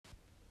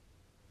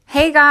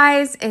Hey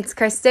guys, it's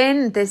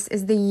Kristen. This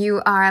is the You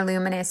Are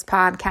Luminous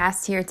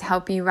podcast, here to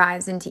help you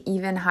rise into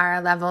even higher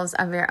levels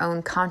of your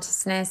own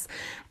consciousness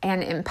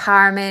and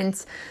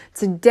empowerment.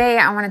 Today,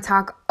 I want to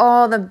talk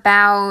all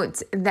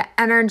about the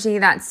energy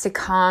that's to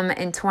come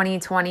in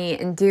 2020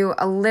 and do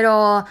a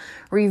little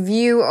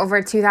review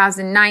over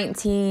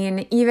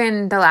 2019,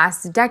 even the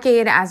last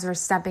decade as we're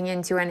stepping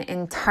into an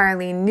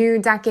entirely new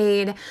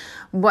decade.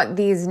 What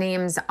these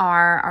names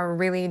are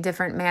really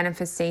different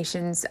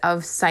manifestations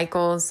of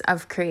cycles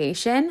of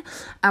creation,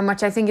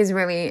 which I think is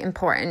really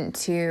important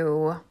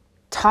to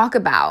talk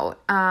about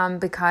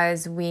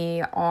because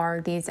we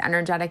are these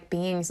energetic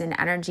beings, and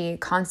energy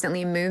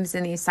constantly moves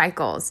in these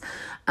cycles,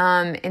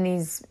 in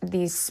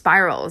these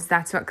spirals.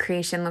 That's what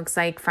creation looks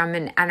like from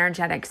an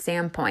energetic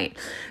standpoint.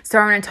 So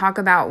I want to talk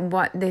about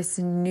what this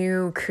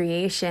new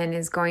creation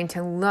is going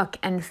to look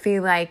and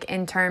feel like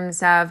in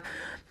terms of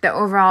the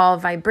overall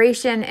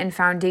vibration and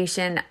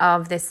foundation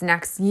of this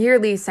next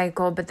yearly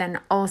cycle, but then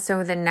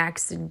also the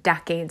next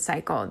decade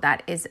cycle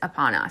that is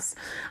upon us.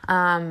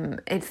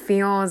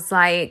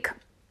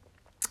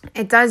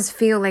 It does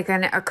feel like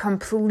a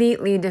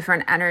completely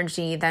different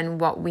energy than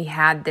what we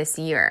had this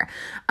year.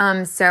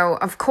 So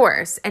of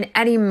course, at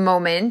any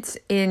moment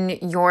in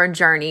your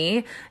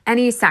journey,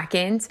 any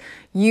second,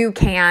 you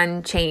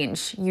can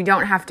change. You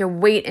don't have to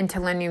wait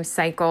until a new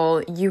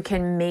cycle. You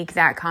can make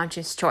that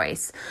conscious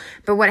choice.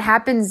 But what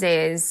happens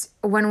is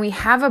when we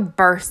have a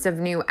burst of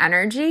new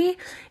energy,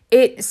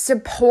 it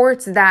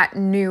supports that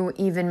new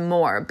even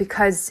more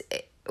because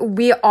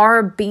we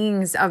are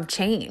beings of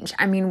change.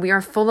 I mean, we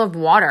are full of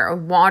water.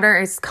 Water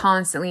is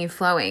constantly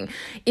flowing.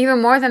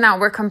 Even more than that,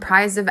 we're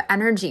comprised of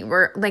energy.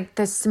 We're like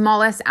the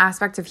smallest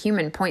aspect of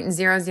human,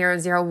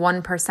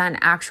 0.0001%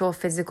 actual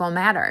physical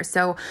matter.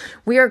 So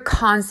we are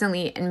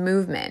constantly in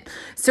movement.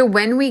 So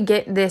when we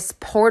get this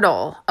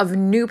portal of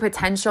new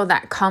potential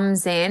that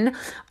comes in,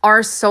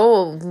 our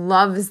soul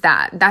loves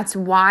that. That's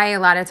why a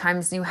lot of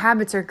times new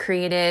habits are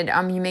created.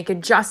 You make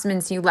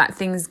adjustments, you let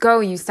things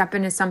go, you step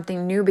into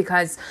something new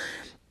because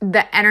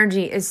the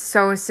energy is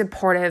so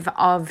supportive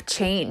of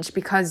change,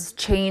 because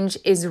change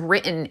is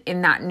written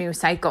in that new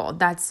cycle.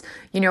 That's,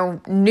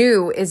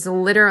 new is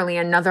literally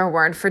another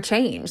word for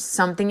change.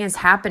 Something is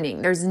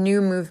happening. There's new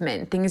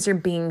movement. Things are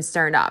being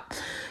stirred up.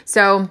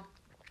 So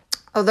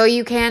although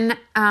you can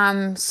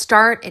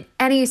start at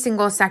any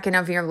single second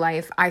of your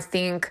life, I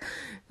think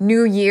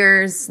New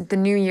Year's, the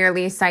new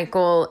yearly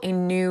cycle, a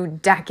new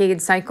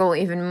decade cycle,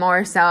 even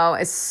more so,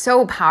 is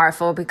so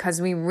powerful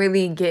because we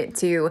really get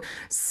to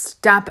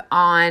step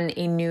on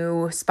a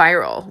new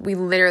spiral. We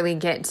literally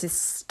get to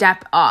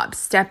step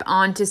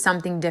onto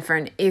something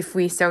different if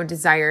we so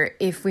desire,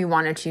 if we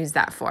want to choose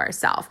that for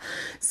ourselves.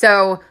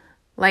 So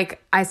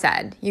like I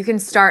said, you can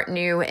start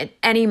new at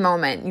any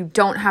moment. You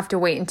don't have to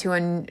wait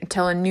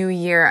until a new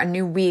year, a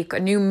new week, a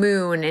new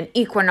moon, an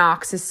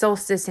equinox, a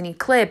solstice, an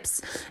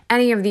eclipse,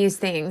 any of these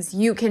things.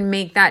 You can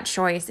make that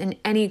choice in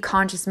any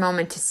conscious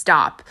moment to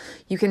stop.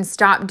 You can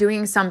stop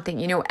doing something.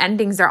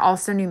 Endings are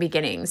also new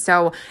beginnings.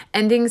 So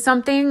ending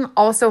something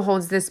also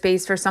holds the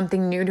space for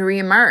something new to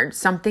reemerge.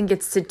 Something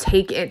gets to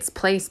take its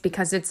place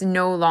because it's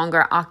no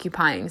longer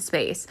occupying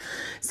space.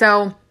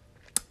 So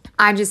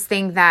I just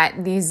think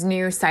that these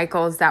new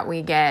cycles that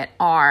we get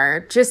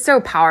are just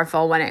so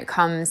powerful when it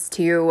comes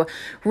to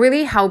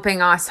really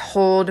helping us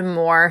hold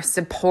more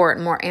support,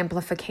 more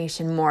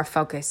amplification, more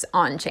focus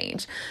on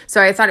change.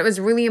 So I thought it was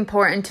really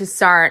important to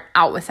start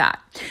out with that.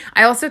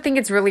 I also think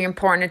it's really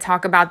important to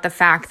talk about the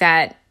fact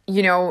that,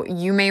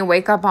 you may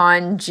wake up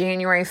on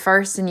January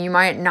 1st and you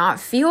might not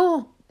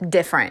feel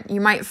different.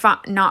 You might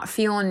not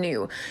feel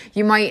new.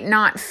 You might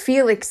not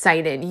feel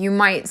excited. You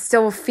might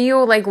still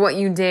feel like what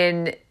you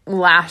did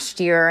last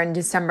year on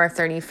December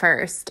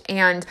 31st.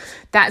 And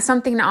that's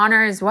something to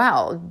honor as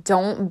well.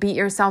 Don't beat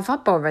yourself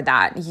up over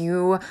that.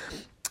 You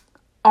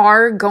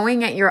are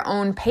going at your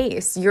own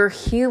pace. You're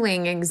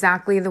healing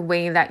exactly the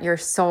way that your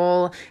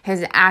soul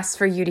has asked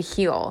for you to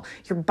heal.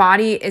 Your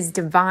body is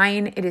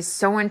divine. It is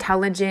so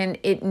intelligent.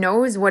 It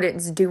knows what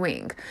it's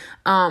doing.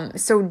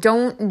 So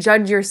don't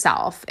judge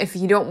yourself if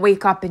you don't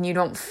wake up and you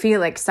don't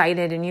feel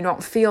excited and you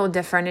don't feel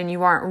different and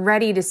you aren't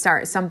ready to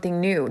start something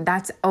new.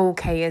 That's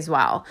okay as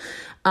well.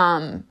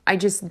 I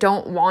just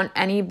don't want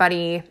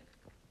anybody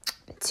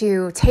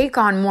to take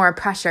on more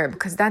pressure,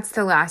 because that's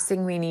the last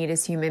thing we need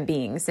as human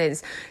beings,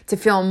 is to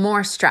feel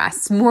more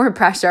stress, more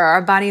pressure.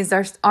 Our bodies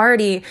are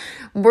already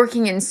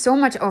working in so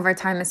much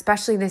overtime,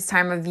 especially this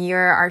time of year.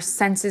 Our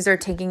senses are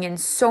taking in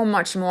so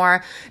much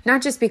more,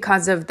 not just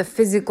because of the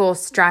physical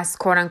stress,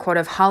 quote unquote,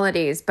 of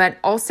holidays, but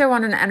also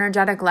on an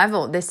energetic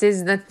level. This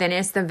is the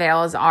thinnest the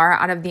veils are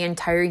out of the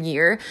entire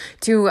year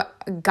to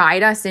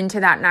guide us into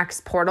that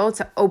next portal,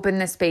 to open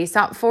the space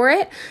up for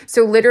it.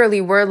 So literally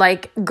we're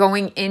like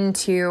going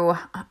into,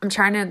 I'm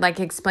trying to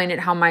like explain it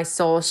how my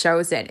soul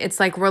shows it. It's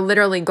like we're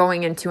literally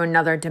going into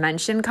another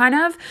dimension kind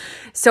of.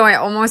 So I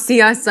almost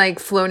see us like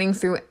floating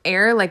through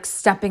air, like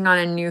stepping on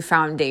a new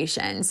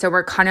foundation. So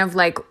we're kind of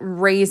like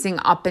raising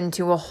up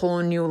into a whole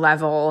new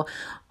level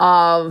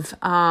of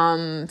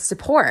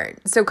support.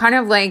 So kind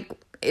of like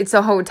it's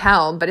a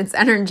hotel, but it's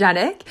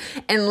energetic,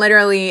 and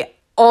literally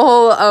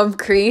all of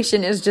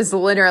creation is just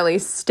literally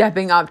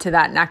stepping up to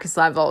that next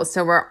level.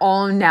 So we're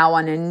all now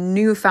on a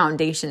new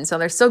foundation. So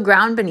there's still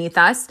ground beneath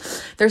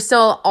us. There's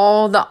still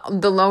all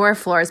the lower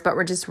floors, but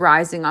we're just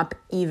rising up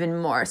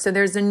even more. So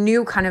there's a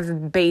new kind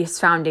of base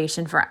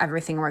foundation for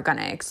everything we're going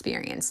to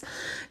experience.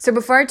 So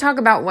before I talk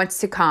about what's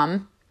to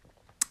come,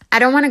 I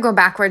don't want to go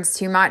backwards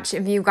too much.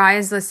 If you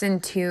guys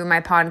listened to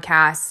my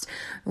podcast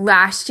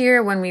last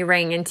year when we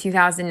rang in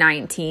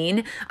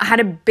 2019, I had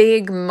a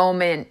big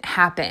moment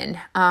happen.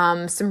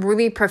 Some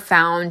really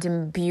profound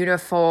and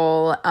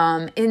beautiful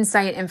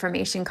insight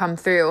information come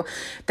through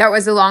that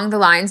was along the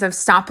lines of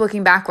stop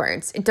looking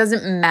backwards. It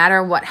doesn't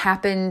matter what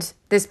happened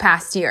this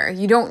past year.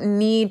 You don't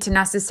need to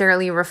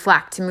necessarily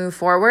reflect to move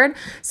forward.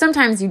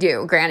 Sometimes you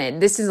do. Granted,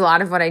 this is a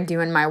lot of what I do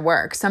in my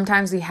work.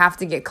 Sometimes we have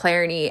to get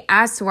clarity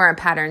as to where our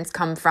patterns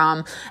come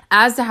from,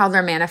 as to how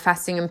they're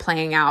manifesting and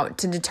playing out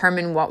to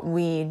determine what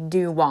we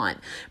do want.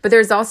 But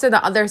there's also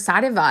the other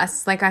side of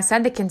us, like I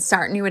said, that can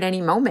start new at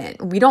any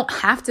moment. We don't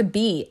have to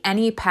be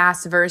any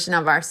past version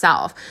of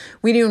ourselves.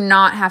 We do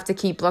not have to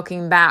keep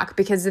looking back,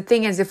 because the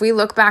thing is, if we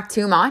look back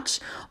too much,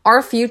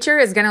 our future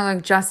is going to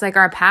look just like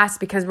our past,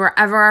 because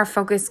wherever our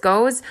focus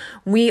goes,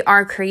 we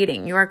are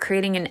creating. You are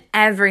creating in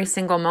every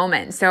single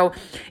moment. So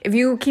if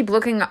you keep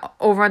looking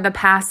over the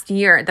past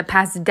year, the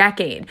past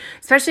decade,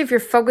 especially if you're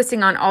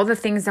focusing on all the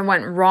things that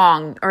went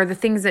wrong, or the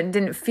things that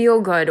didn't feel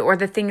good, or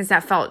the things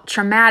that felt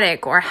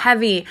traumatic or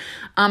heavy,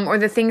 or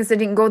the things that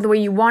didn't go the way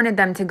you wanted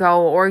them to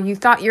go, or you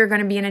thought you were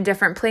going to be in a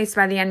different place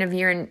by the end of the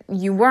year and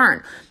you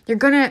weren't, your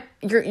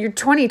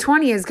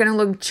 2020 is going to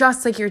look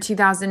just like your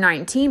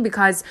 2019,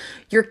 because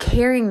you're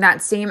carrying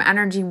that same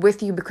energy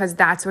with you, because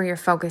that's where your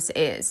focus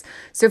is.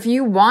 So if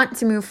you want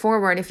to move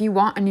forward, if you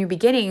want a new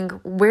beginning,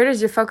 where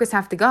does your focus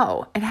have to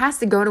go? It has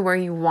to go to where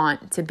you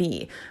want to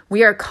be.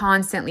 We are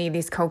constantly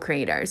these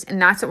co-creators,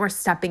 and that's what we're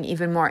stepping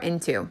even more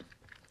into.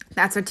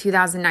 That's what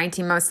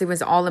 2019 mostly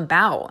was all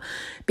about.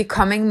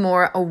 Becoming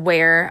more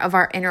aware of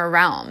our inner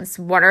realms.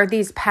 What are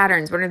these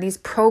patterns? What are these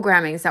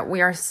programmings that we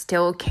are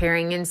still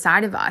carrying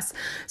inside of us,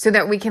 so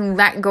that we can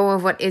let go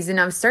of what isn't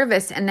of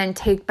service and then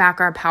take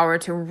back our power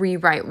to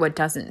rewrite what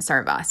doesn't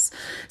serve us.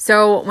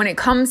 So when it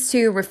comes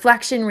to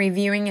reflection,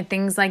 reviewing, and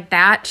things like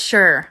that,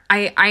 sure,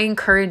 I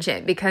encourage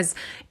it, because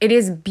it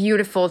is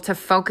beautiful to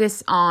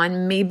focus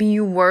on maybe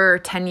you were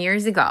 10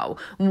 years ago.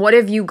 What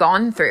have you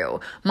gone through?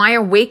 My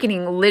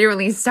awakening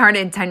literally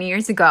started 10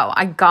 years ago.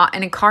 I got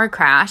in a car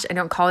crash. I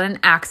don't call it an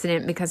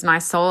accident, because my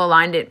soul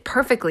aligned it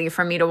perfectly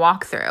for me to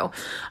walk through,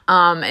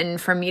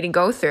 and for me to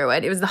go through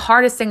it. It was the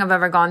hardest thing I've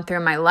ever gone through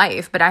in my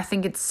life, but I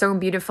think it's so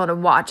beautiful to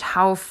watch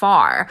how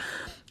far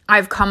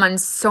I've come on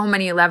so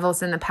many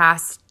levels in the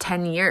past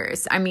 10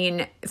 years. I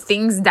mean,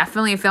 things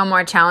definitely feel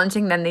more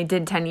challenging than they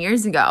did 10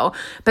 years ago,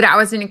 but I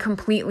was in a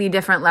completely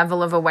different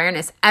level of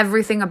awareness.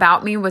 Everything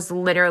about me was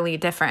literally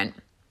different.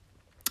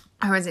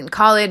 I was in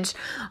college.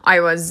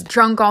 I was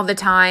drunk all the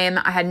time.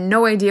 I had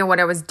no idea what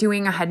I was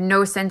doing. I had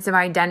no sense of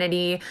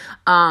identity.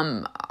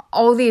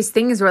 All these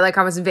things were like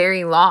I was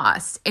very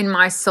lost. And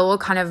my soul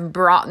kind of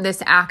brought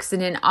this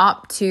accident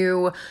up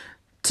to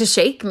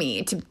shake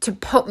me, to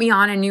put me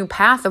on a new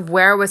path of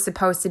where I was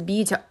supposed to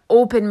be, to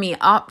open me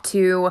up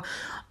to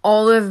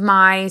all of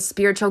my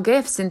spiritual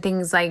gifts and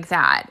things like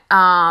that.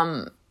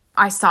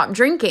 I stopped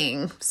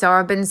drinking. So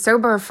I've been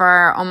sober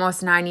for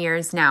almost 9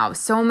 years now.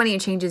 So many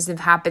changes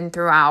have happened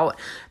throughout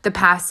the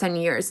past 10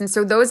 years. And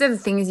so those are the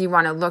things you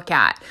want to look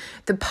at.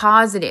 The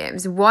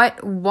positives. What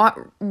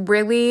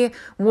really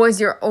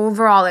was your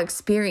overall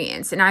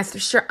experience? And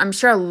I'm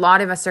sure a lot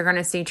of us are going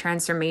to see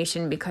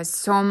transformation, because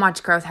so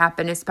much growth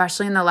happened,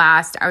 especially in the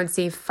last, I would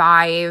say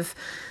 5,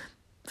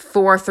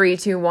 4, 3,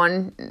 2,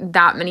 1,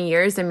 that many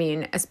years. I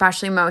mean,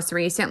 especially most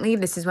recently,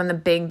 this is when the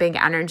big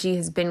energy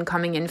has been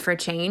coming in for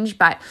change.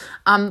 But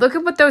look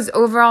at what those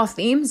overall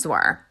themes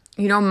were.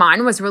 You know,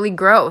 mine was really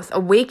growth,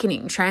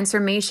 awakening,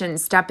 transformation,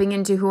 stepping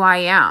into who I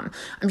am.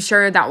 I'm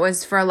sure that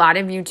was for a lot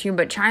of you too,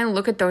 but try and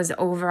look at those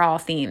overall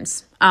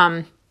themes.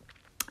 And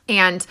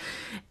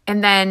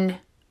then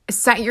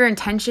set your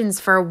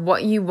intentions for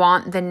what you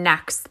want the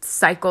next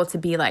cycle to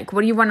be like. What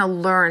do you want to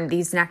learn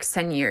these next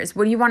 10 years?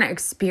 What do you want to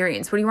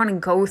experience? What do you want to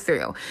go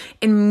through?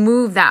 And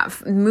move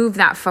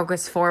that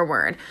focus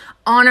forward.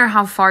 Honor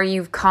how far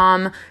you've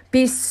come.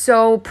 Be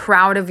so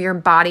proud of your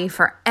body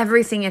for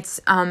everything it's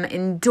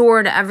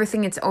endured,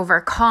 everything it's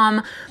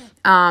overcome.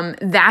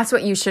 That's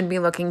what you should be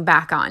looking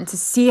back on, to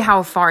see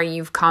how far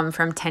you've come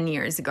from 10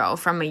 years ago,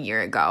 from a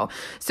year ago.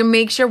 So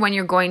make sure when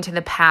you're going to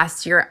the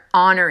past, you're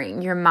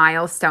honoring your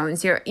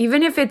milestones.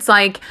 Even if it's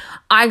like,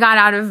 I got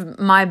out of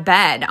my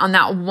bed on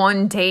that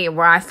one day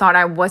where I thought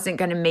I wasn't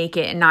going to make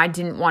it and I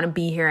didn't want to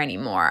be here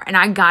anymore. And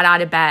I got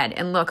out of bed,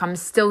 and look, I'm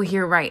still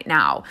here right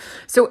now.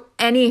 So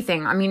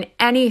anything.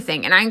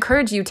 And I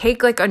encourage you,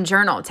 take like a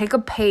journal, take a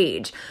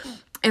page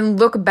and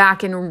look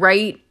back and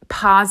write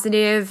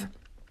positive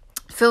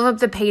Fill up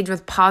the page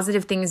with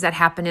positive things that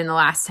happened in the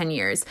last 10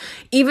 years.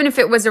 Even if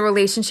it was a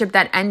relationship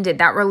that ended,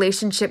 that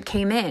relationship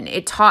came in.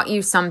 It taught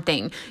you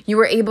something. You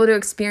were able to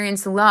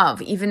experience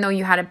love, even though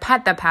you had a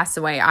pet that passed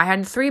away. I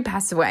had 3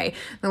 pass away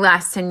the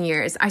last 10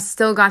 years. I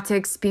still got to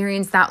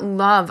experience that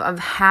love of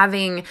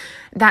having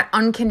that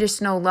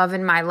unconditional love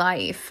in my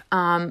life.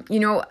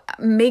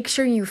 Make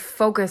sure you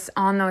focus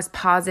on those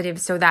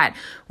positives so that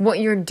what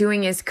you're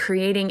doing is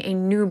creating a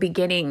new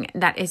beginning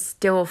that is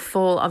still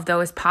full of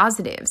those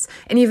positives.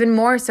 And even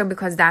more so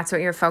because that's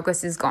what your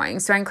focus is going.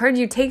 So I encourage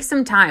you, take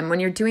some time when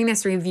you're doing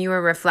this review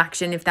or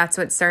reflection, if that's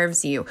what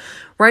serves you.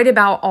 Write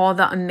about all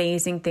the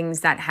amazing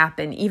things that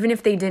happen, even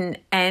if they didn't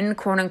end,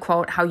 quote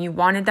unquote, how you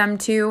wanted them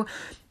to.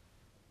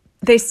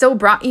 They still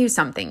brought you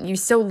something. You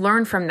still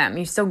learned from them.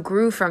 You still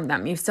grew from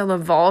them. You still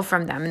evolved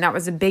from them. And that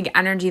was a big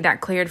energy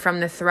that cleared from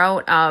the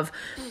throat of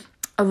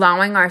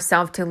allowing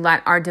ourselves to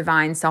let our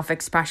divine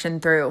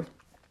self-expression through.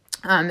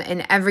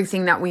 And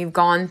everything that we've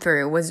gone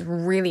through was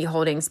really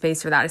holding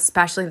space for that,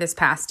 especially this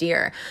past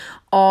year.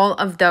 All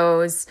of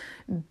those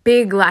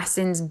big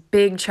lessons,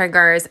 big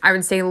triggers. I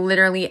would say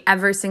literally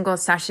every single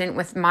session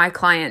with my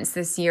clients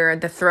this year,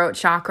 the throat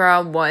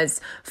chakra was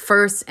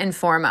first and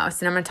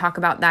foremost. And I'm going to talk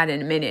about that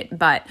in a minute.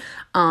 But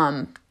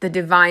the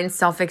divine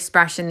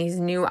self-expression, these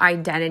new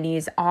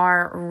identities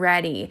are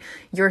ready.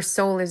 Your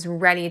soul is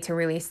ready to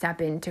really step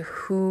into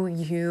who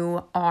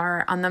you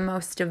are on the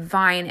most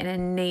divine and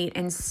innate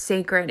and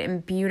sacred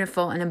and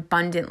beautiful and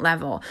abundant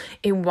level.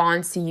 It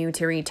wants you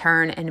to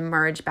return and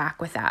merge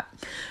back with that.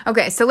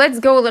 Okay, so let's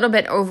go a little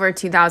bit over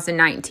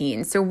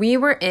 2019. So we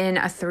were in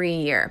a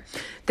 3-year.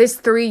 This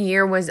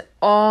 3-year was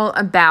all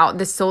about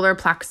the solar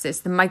plexus,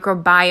 the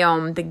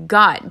microbiome, the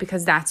gut,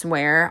 because that's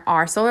where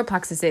our solar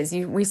plexus is.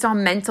 We saw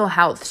mental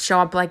health show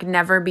up like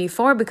never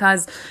before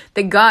because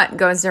the gut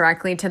goes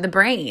directly to the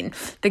brain.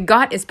 The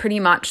gut is pretty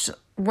much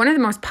one of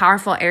the most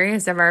powerful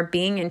areas of our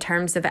being in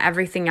terms of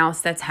everything else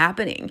that's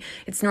happening.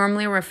 It's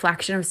normally a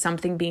reflection of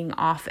something being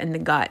off in the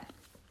gut.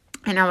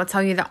 And I will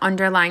tell you the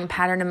underlying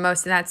pattern of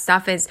most of that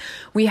stuff is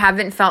we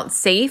haven't felt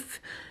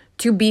safe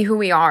to be who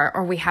we are,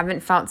 or we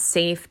haven't felt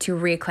safe to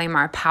reclaim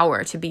our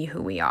power to be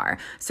who we are.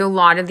 So a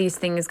lot of these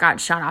things got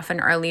shut off in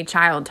early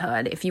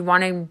childhood. If you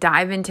want to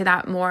dive into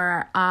that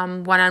more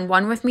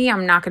one-on-one with me,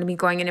 I'm not going to be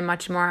going into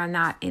much more on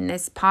that in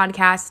this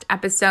podcast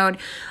episode.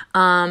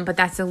 But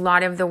that's a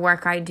lot of the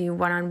work I do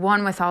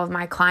one-on-one with all of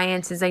my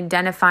clients, is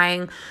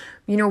identifying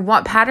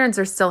what patterns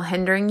are still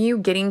hindering you,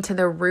 getting to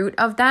the root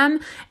of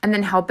them, and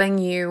then helping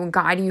you,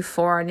 guide you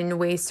forward in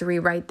ways to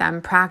rewrite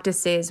them,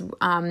 practices,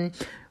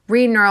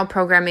 neural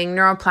programming,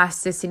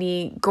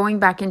 neuroplasticity, going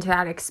back into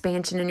that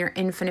expansion and your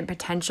infinite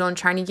potential and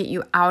trying to get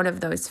you out of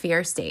those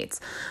fear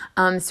states.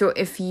 So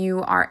if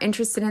you are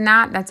interested in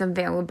that, that's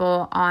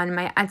available on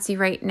my Etsy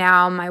right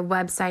now, my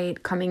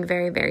website coming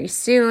very, very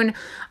soon,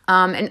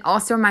 and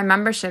also my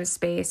membership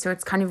space. So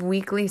it's kind of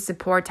weekly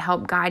support to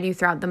help guide you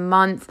throughout the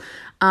month.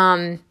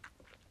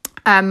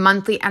 A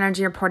monthly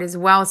energy report as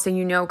well, so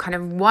you know kind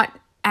of what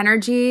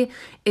energy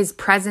is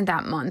present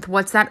that month.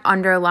 What's that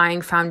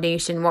underlying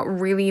foundation? What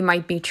really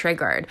might be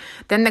triggered?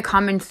 Then the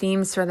common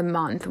themes for the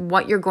month,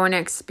 what you're going to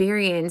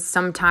experience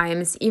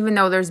sometimes, even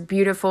though there's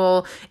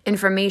beautiful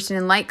information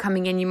and light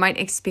coming in, you might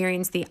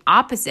experience the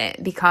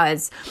opposite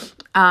because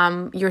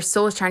your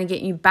soul is trying to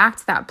get you back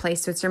to that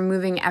place. So it's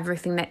removing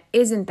everything that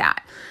isn't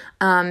that.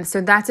 So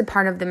that's a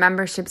part of the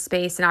membership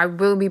space, and I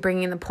will be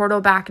bringing the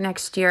portal back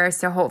next year.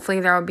 So hopefully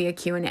there will be a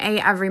Q&A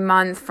every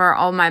month for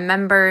all my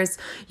members.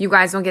 You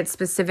guys will get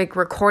specific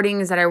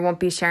recordings that I won't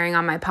be sharing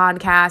on my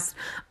podcast.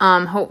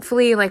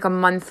 Hopefully like a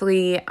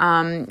monthly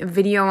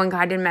video and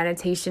guided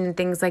meditation and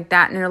things like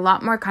that, and a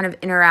lot more kind of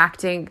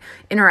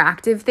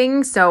interactive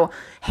things. So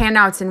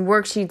handouts and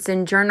worksheets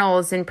and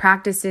journals and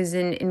practices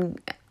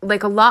and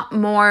like a lot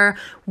more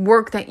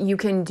work that you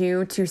can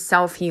do to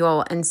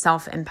self-heal and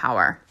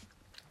self-empower.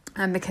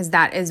 Because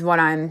that is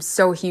what I'm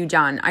so huge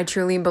on. I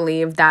truly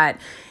believe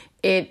that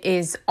it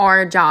is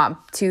our job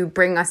to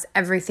bring us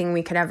everything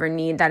we could ever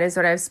need. That is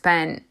what I've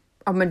spent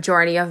a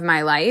majority of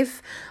my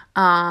life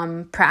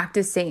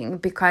practicing,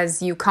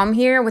 because you come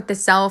here with the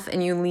self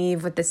and you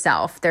leave with the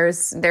self.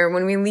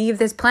 When we leave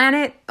this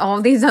planet,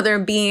 all these other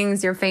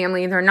beings, your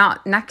family, they're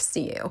not next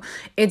to you.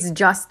 It's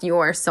just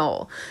your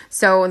soul.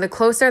 So the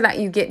closer that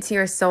you get to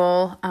your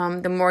soul,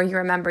 the more you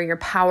remember your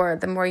power,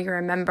 the more you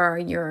remember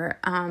your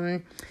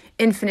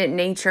infinite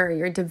nature,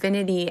 your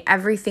divinity,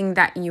 everything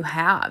that you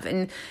have.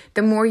 And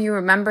the more you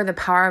remember the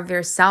power of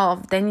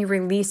yourself, then you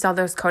release all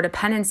those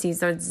codependencies,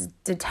 those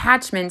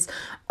detachments,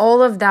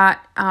 all of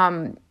that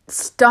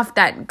stuff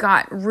that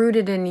got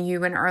rooted in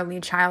you in early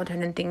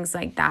childhood and things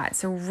like that.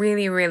 So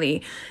really,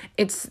 really,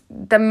 it's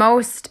the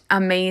most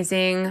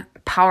amazing,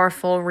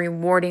 powerful,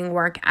 rewarding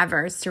work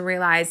ever, is to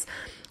realize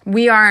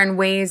we are in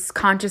ways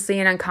consciously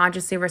and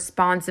unconsciously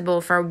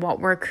responsible for what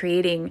we're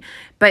creating.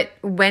 But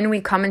when we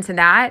come into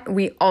that,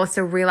 we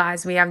also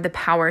realize we have the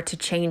power to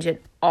change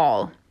it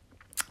all.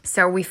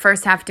 So we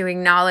first have to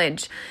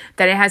acknowledge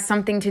that it has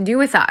something to do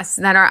with us,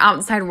 that our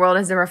outside world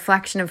is a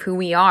reflection of who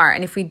we are.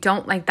 And if we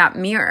don't like that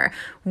mirror,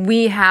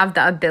 we have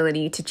the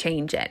ability to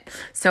change it.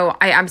 So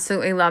I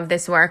absolutely love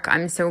this work.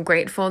 I'm so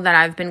grateful that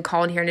I've been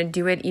called here to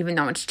do it, even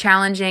though it's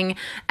challenging.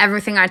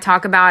 Everything I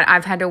talk about,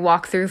 I've had to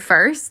walk through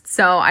first.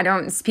 So I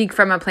don't speak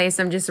from a place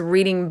of just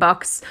reading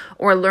books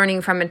or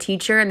learning from a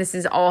teacher. This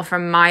is all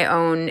from my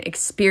own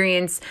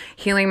experience,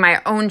 healing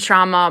my own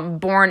trauma,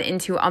 born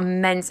into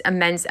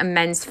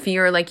immense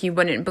fear like you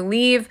wouldn't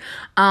believe.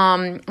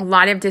 A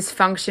lot of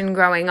dysfunction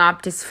growing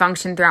up,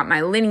 dysfunction throughout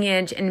my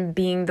lineage, and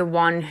being the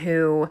one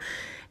who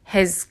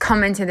has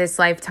come into this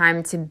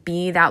lifetime to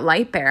be that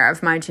light bearer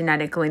of my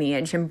genetic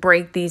lineage and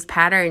break these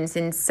patterns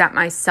and set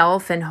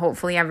myself and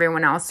hopefully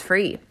everyone else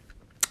free.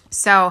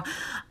 So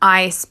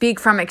I speak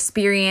from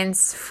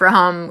experience,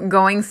 from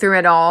going through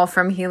it all,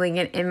 from healing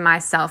it in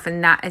myself,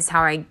 and that is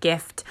how I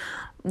gift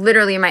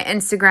literally my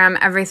Instagram.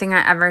 Everything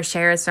I ever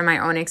share is from my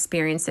own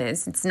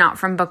experiences. It's not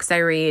from books I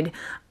read.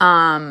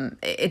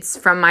 It's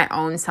from my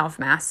own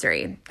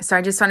self-mastery. So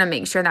I just want to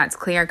make sure that's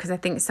clear, because I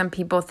think some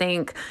people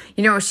think,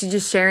 she's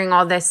just sharing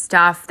all this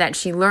stuff that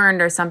she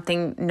learned or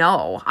something.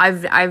 No,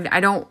 I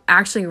don't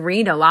actually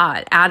read a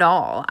lot at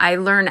all. I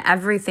learn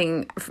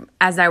everything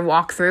as I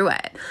walk through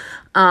it.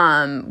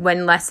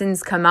 When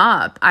lessons come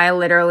up, I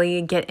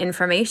literally get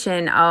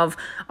information of,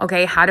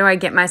 okay, how do I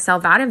get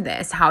myself out of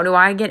this? How do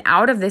I get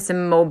out of this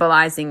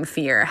immobilizing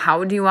fear?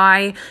 How do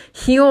I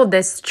heal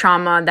this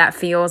trauma that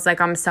feels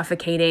like I'm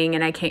suffocating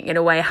and I can't get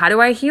away? How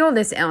do I heal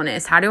this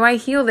illness? How do I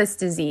heal this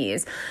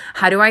disease?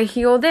 How do I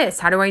heal this?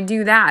 How do I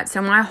do that? So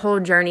my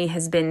whole journey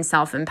has been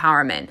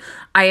self-empowerment.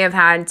 I have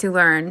had to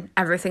learn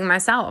everything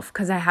myself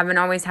because I haven't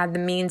always had the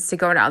means to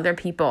go to other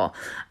people,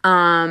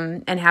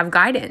 and have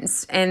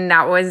guidance. And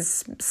that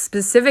was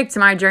specific to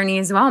my journey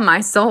as well.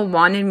 My soul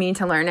wanted me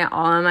to learn it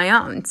all on my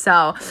own.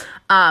 So,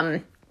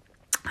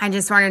 I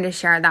just wanted to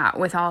share that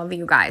with all of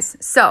you guys.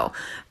 So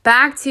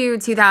back to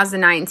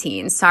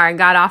 2019. Sorry, I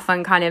got off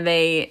on kind of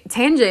a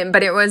tangent,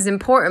 but it was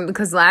important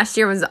because last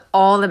year was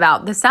all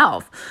about the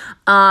self.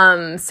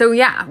 So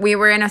yeah, we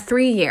were in a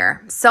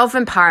 3-year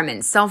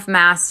self-empowerment,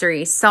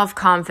 self-mastery,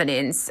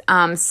 self-confidence,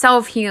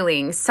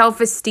 self-healing,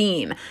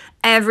 self-esteem.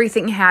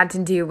 Everything had to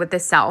do with the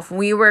self.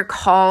 We were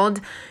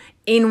called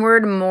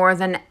inward more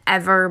than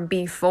ever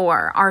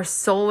before. Our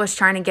soul was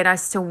trying to get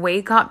us to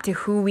wake up to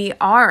who we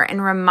are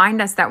and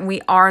remind us that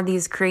we are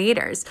these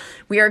creators.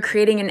 We are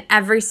creating in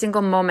every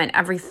single moment,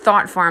 every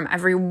thought form,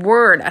 every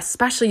word,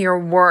 especially your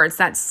words,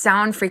 that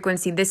sound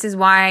frequency. This is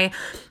why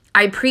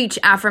I preach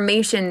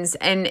affirmations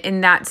and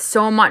that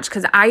so much,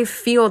 because I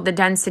feel the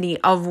density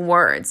of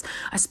words,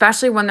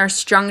 especially when they're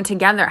strung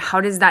together.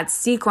 How does that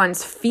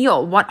sequence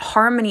feel? What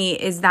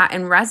harmony is that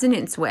in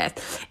resonance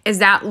with? Is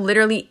that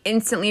literally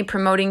instantly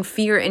promoting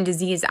fear and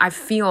disease? I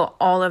feel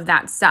all of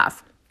that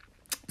stuff.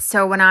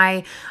 So when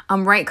I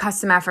write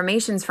custom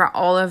affirmations for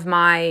all of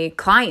my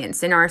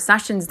clients in our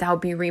sessions to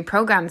help you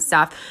reprogram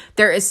stuff,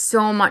 there is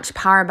so much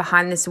power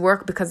behind this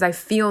work because I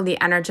feel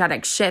the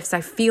energetic shifts.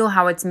 I feel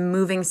how it's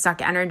moving stuck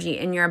energy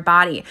in your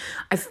body.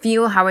 I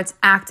feel how it's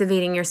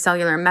activating your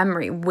cellular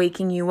memory,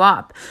 waking you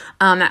up.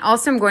 I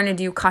also am going to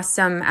do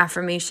custom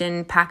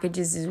affirmation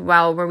packages as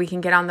well, where we can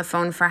get on the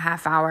phone for a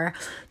half hour,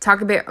 talk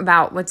a bit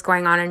about what's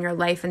going on in your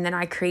life, and then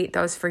I create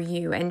those for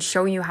you and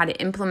show you how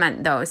to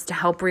implement those to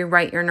help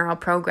rewrite your neural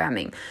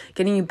programming,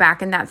 getting you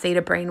back in that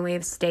theta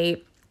brainwave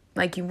state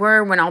like you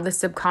were when all the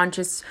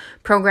subconscious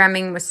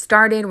programming was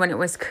started, when it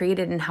was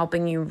created, and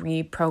helping you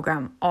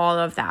reprogram all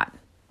of that.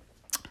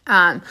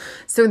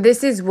 So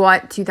this is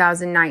what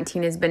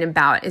 2019 has been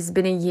about. It's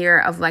been a year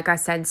of, like I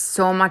said,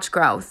 so much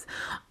growth,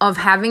 of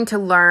having to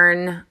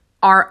learn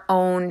our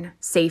own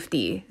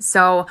safety.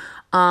 So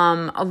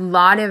a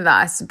lot of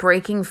us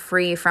breaking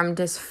free from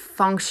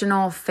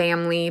dysfunctional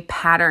family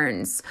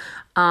patterns,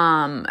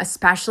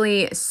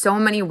 especially so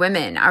many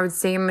women. I would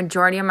say a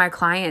majority of my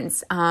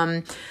clients,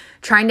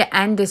 trying to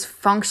end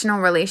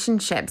dysfunctional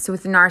relationships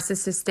with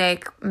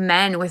narcissistic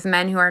men, with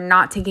men who are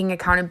not taking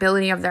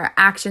accountability of their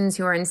actions,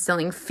 who are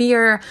instilling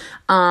fear,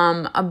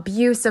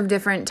 abuse of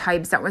different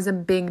types. That was a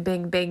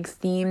big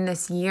theme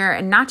this year.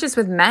 And not just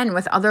with men,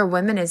 with other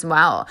women as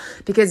well,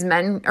 because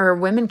men or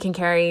women can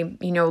carry,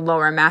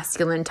 lower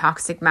masculine,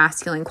 toxic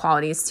masculine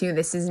qualities too.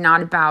 This is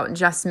not about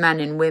just men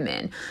and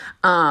women.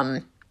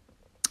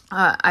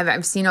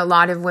 I've seen a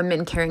lot of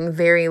women carrying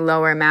very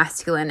lower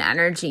masculine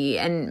energy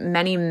and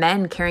many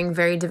men carrying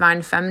very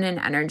divine feminine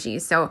energy.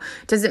 So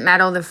it doesn't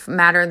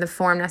matter the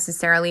form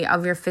necessarily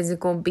of your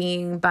physical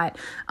being, but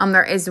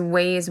there is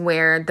ways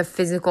where the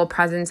physical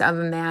presence of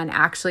a man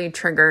actually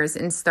triggers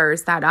and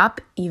stirs that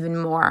up even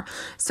more.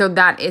 So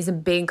that is a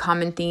big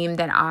common theme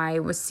that I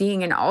was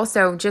seeing. And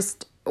also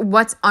just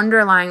what's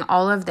underlying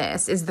all of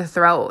this is the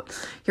throat.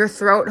 Your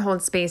throat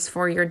holds space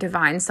for your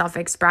divine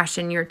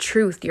self-expression, your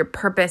truth, your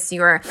purpose,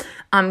 your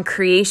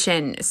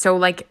creation. So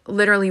like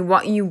literally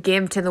what you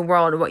give to the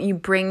world, what you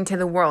bring to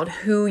the world,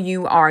 who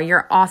you are,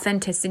 your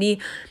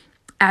authenticity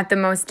at the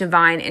most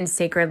divine and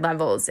sacred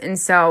levels. And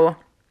so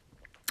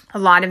A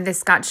lot of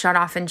this got shut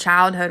off in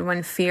childhood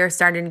when fear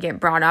started to get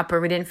brought up,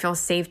 or we didn't feel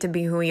safe to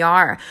be who we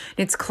are. And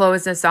it's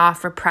closed us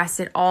off,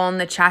 repressed it all in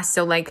the chest.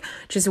 So like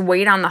just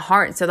weight on the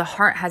heart. So the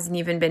heart hasn't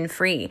even been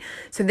free.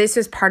 So this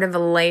was part of the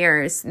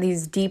layers,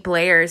 these deep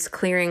layers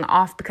clearing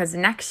off, because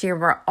next year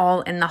we're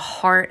all in the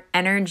heart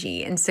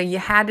energy. And so you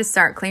had to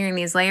start clearing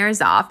these layers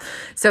off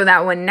so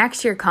that when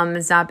next year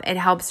comes up, it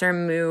helps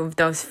remove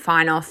those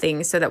final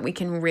things so that we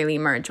can really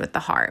merge with the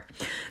heart.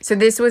 So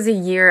this was a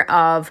year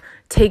of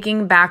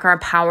taking back our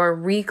power,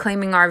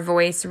 reclaiming our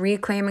voice,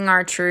 reclaiming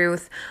our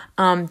truth.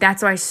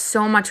 That's why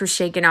so much was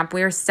shaken up.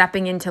 We were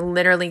stepping into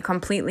literally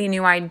completely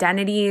new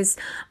identities,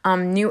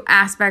 new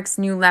aspects,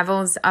 new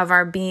levels of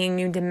our being,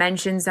 new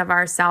dimensions of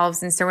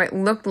ourselves. And so it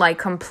looked like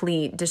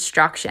complete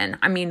destruction.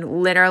 I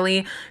mean,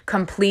 literally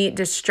complete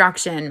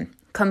destruction,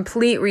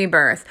 complete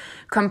rebirth,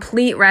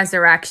 complete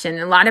resurrection.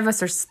 A lot of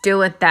us are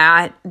still at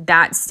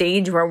that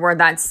stage where we're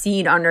that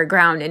seed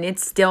underground and it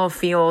still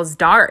feels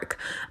dark.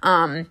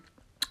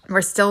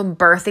 We're still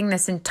birthing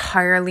this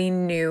entirely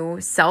new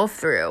self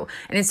through,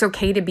 and it's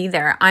okay to be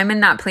there. I'm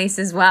in that place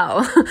as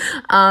well.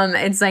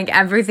 It's like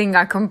everything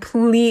got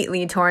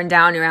completely torn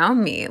down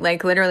around me.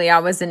 Like literally I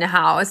was in a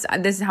house.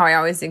 This is how I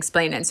always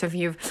explain it. So if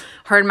you've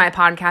heard my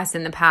podcast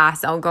in the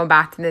past, I'll go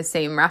back to the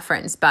same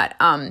reference, but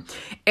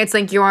it's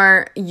like you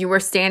were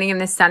standing in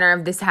the center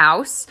of this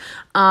house,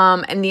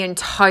 and the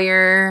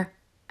entire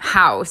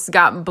house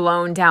got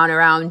blown down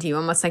around you,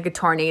 almost like a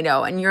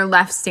tornado, and you're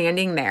left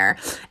standing there.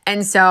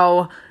 And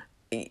so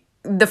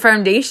the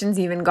foundation's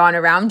even gone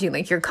around you.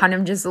 Like you're kind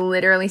of just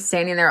literally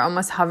standing there,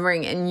 almost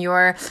hovering, and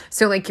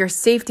so like your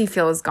safety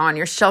feels gone,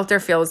 your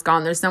shelter feels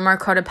gone. There's no more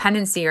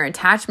codependency or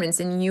attachments,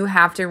 and you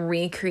have to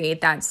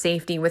recreate that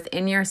safety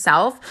within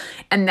yourself.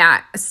 And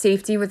that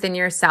safety within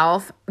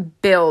yourself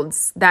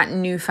builds that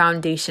new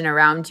foundation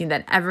around you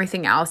that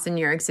everything else in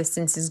your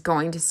existence is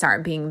going to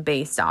start being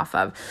based off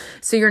of.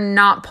 So you're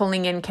not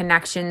pulling in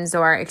connections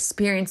or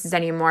experiences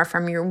anymore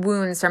from your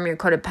wounds, from your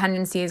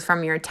codependencies,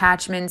 from your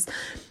attachments,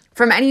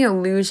 from any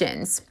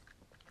illusions,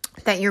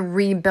 that you're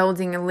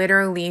rebuilding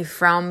literally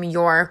from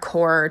your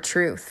core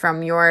truth,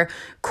 from your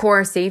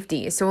core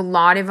safety. So a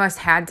lot of us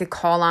had to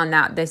call on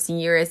that this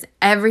year as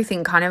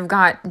everything kind of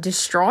got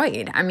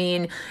destroyed. I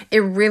mean,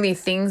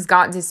 things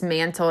got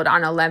dismantled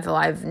on a level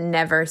I've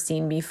never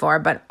seen before,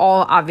 but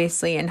all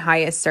obviously in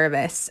highest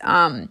service,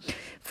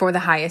 for the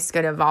highest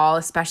good of all,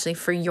 especially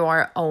for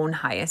your own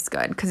highest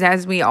good. Because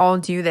as we all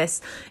do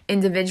this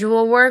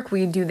individual work,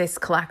 we do this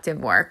collective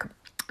work.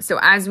 So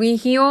as we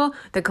heal,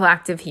 the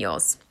collective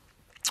heals,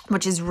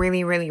 which is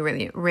really, really,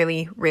 really,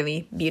 really,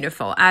 really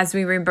beautiful. As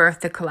we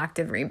rebirth, the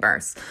collective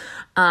rebirths.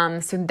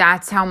 So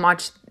that's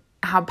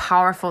how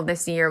powerful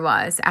this year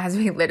was as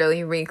we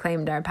literally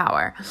reclaimed our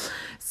power.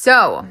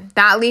 So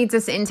that leads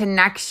us into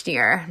next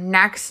year.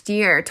 Next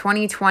year,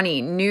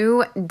 2020,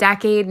 new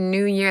decade,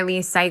 new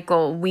yearly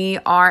cycle. We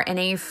are in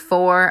a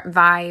 4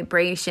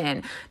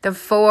 vibration. The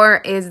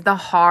 4 is the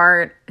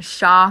heart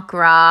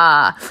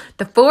chakra.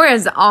 The 4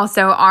 is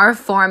also our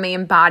 4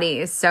 main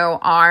bodies. So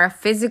our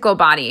physical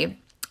body,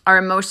 our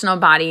emotional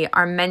body,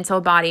 our mental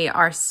body,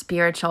 our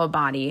spiritual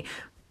body.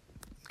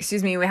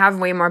 We have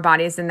way more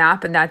bodies than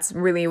that, but that's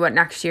really what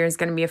next year is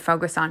going to be a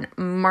focus on,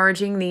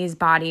 merging these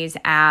bodies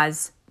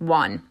as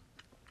one.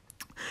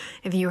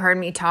 If you heard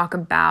me talk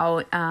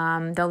about the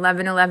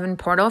 1111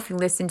 portal, if you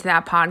listen to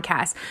that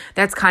podcast,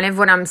 that's kind of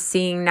what I'm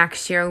seeing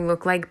next year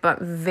look like, but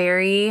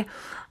very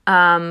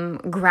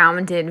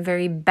grounded,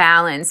 very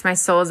balanced. My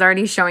soul is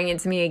already showing it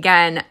to me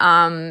again.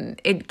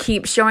 It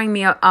keeps showing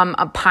me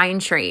a pine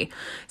tree.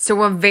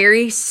 So a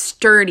very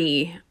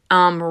sturdy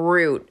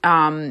root,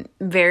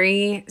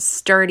 very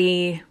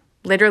sturdy,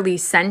 literally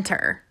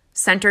center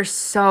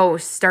so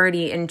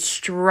sturdy and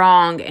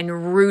strong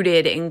and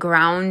rooted and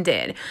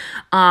grounded.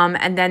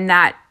 And then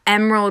that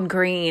emerald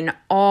green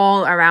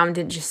all around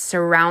it, just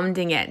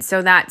surrounding it.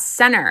 So that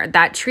center,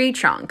 that tree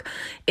trunk,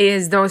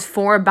 is those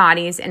 4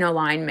 bodies in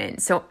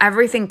alignment. So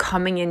everything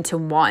coming into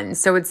one.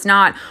 So it's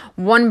not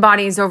one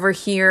body's over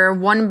here,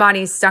 one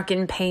body's stuck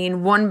in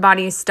pain, one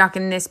body's stuck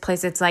in this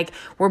place. It's like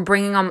we're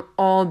bringing them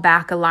all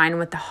back aligned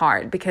with the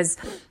heart. Because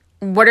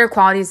what are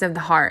qualities of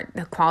the heart?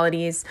 The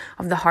qualities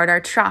of the heart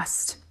are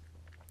trust,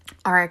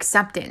 our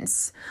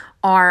acceptance,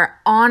 are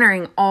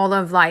honoring all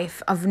of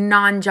life, of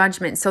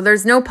non-judgment. So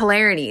there's no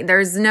polarity.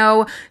 There's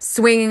no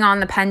swinging on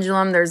the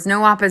pendulum. There's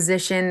no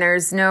opposition.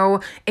 There's no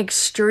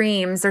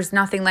extremes. There's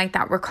nothing like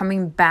that. We're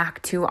coming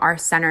back to our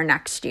center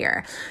next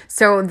year.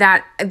 So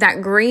that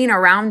green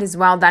around as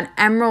well, that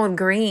emerald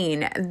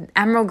green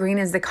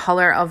is the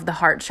color of the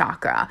heart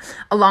chakra,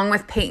 along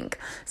with pink.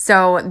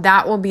 So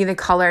that will be the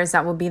colors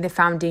that will be the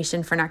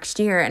foundation for next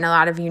year. And a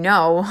lot of you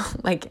know,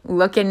 like,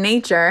 look in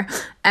nature,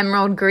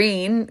 emerald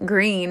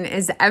green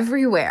is everywhere.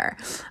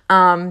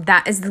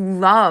 That is the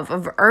love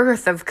of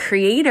earth, of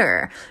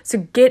creator.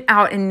 So get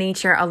out in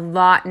nature a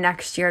lot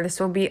next year. This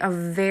will be a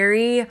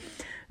very,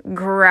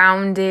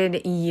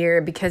 grounded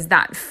year, because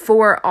that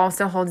 4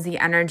 also holds the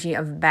energy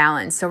of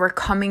balance. So we're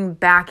coming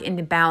back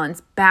into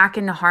balance, back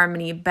into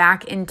harmony,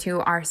 back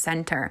into our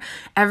center.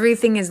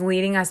 Everything is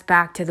leading us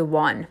back to the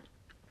 1.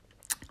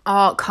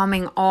 All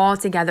coming all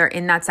together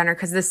in that center,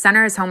 because the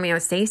center is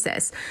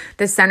homeostasis.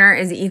 The center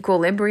is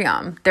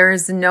equilibrium. There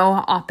is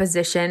no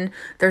opposition.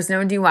 There's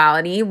no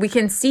duality. We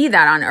can see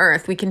that on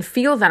earth. We can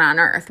feel that on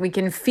earth. We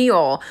can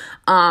feel,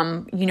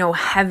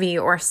 heavy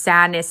or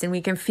sadness, and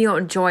we can feel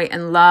joy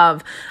and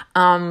love.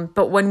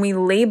 But when we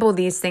label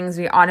these things,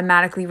 we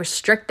automatically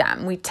restrict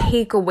them. We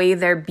take away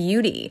their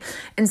beauty.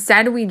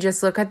 Instead, we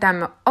just look at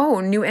them.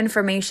 Oh, new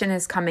information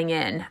is coming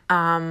in.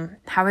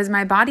 How is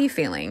my body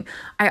feeling?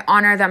 I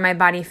honor that my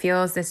body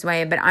feels this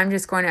way, but I'm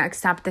just going to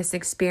accept this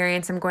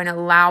experience. I'm going to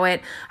allow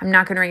it. I'm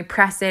not going to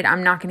repress it.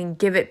 I'm not going to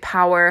give it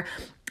power.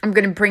 I'm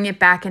going to bring it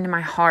back into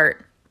my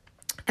heart,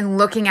 and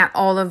looking at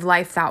all of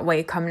life that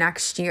way come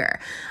next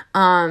year.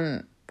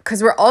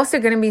 Because we're also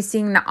going to be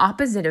seeing the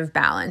opposite of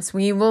balance.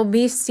 We will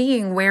be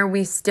seeing where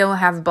we still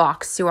have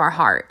blocks to our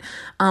heart.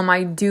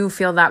 I do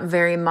feel that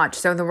very much.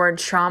 So the word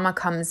trauma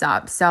comes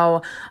up.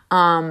 So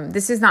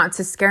this is not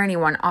to scare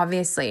anyone.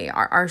 Obviously,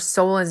 our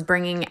soul is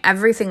bringing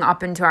everything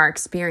up into our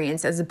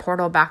experience as a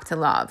portal back to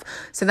love.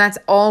 So that's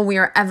all we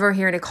are ever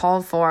here to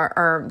call for,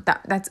 or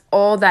that's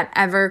all that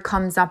ever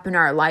comes up in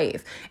our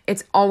life.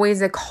 It's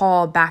always a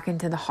call back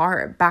into the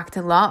heart, back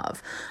to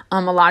love.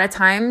 A lot of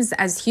times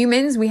as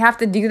humans, we have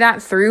to do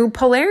that through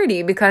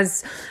polarity,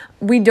 because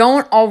we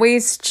don't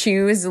always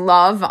choose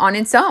love on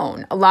its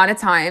own. A lot of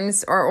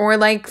times, or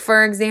like,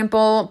 for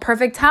example,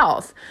 perfect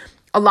health.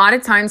 A lot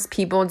of times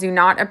people do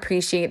not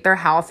appreciate their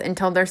health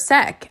until they're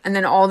sick. And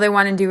then all they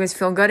want to do is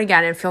feel good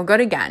again and feel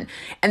good again.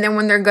 And then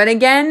when they're good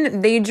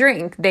again, they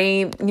drink.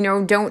 They,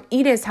 don't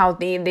eat as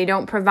healthy. They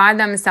don't provide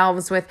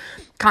themselves with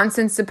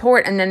constant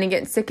support, and then they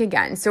get sick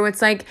again. So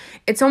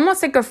it's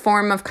almost like a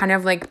form of kind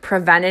of like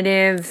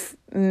preventative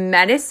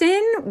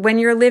medicine when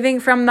you're living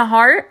from the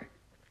heart.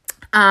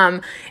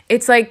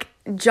 It's like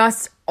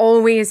just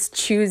always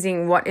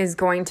choosing what is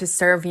going to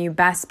serve you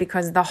best,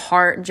 because the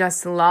heart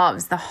just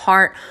loves. The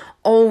heart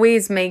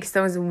always makes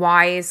those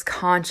wise,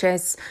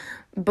 conscious,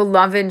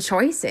 beloved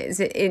choices.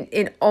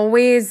 It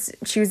always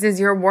chooses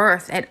your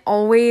worth. It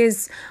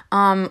always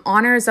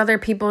honors other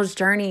people's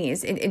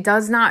journeys. It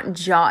does not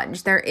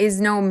judge. There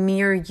is no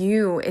mere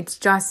you.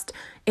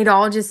 It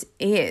all just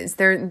is.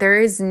 There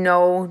is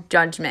no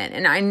judgment.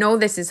 And I know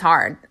this is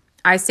hard.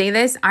 I say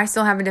this, I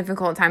still have a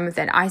difficult time with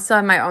it. I still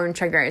have my own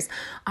triggers.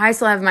 I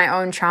still have my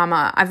own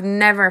trauma. I've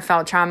never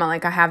felt trauma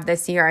like I have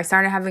this year. I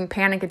started having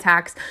panic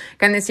attacks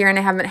again this year, and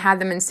I haven't had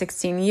them in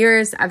 16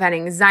 years. I've had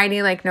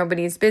anxiety like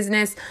nobody's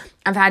business.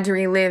 I've had to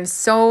relive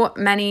so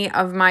many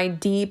of my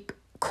deep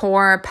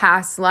core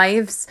past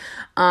lives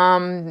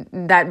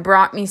that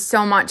brought me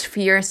so much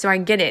fear. So I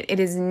get it. It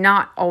is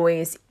not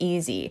always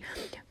easy.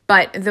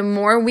 But the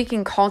more we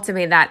can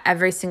cultivate that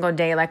every single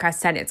day, like I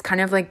said, it's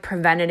kind of like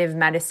preventative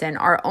medicine.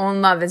 Our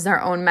own love is our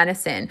own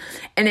medicine.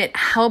 And it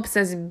helps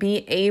us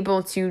be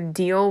able to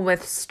deal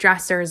with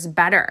stressors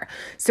better.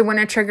 So when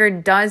a trigger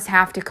does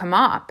have to come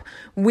up,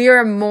 we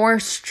are more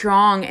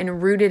strong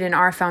and rooted in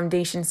our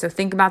foundation. So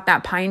think about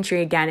that pine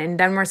tree again. And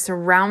then we're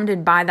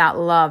surrounded by that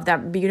love,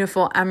 that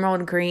beautiful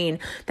emerald green,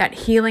 that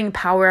healing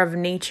power of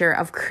nature,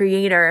 of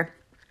creator,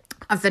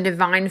 of the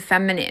divine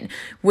feminine,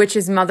 which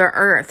is Mother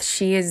Earth.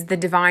 She is the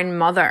divine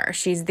mother.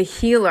 She's the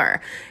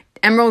healer.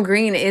 Emerald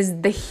green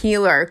is the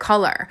healer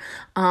color.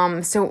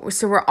 So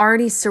we're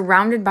already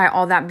surrounded by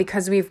all that,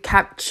 because we've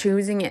kept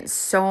choosing it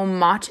so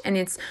much, and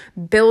it's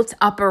built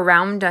up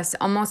around us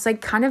almost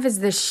like kind of as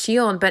this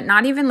shield, but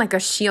not even like a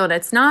shield.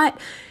 It's not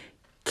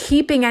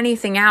keeping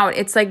anything out.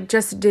 It's like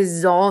just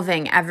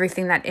dissolving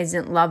everything that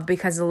isn't love,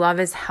 because love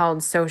is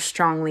held so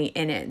strongly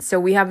in it. So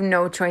we have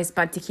no choice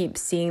but to keep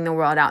seeing the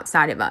world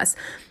outside of us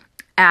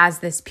as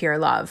this pure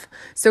love.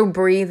 So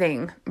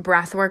breathing,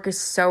 breath work is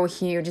so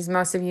huge. As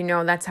most of you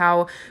know, that's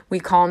how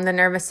we calm the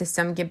nervous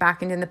system, get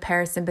back into the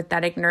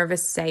parasympathetic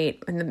nervous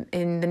state.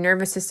 And the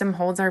nervous system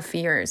holds our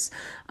fears.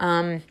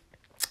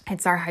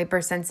 It's our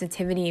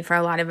hypersensitivity for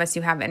a lot of us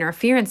who have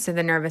interference to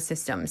the nervous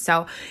system.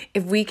 So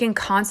if we can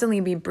constantly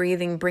be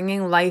breathing,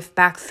 bringing life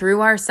back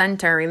through our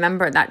center,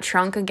 remember that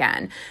trunk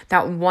again,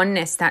 that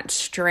oneness, that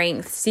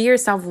strength, see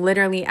yourself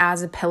literally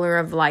as a pillar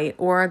of light,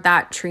 or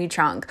that tree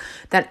trunk,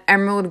 that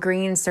emerald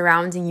green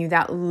surrounding you,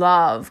 that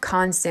love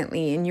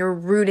constantly, and you're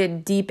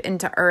rooted deep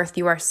into earth.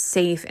 You are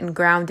safe and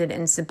grounded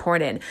and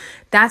supported.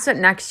 That's what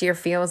next year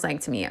feels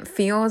like to me. It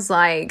feels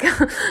like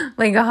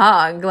like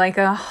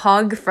a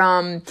hug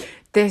from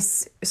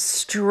this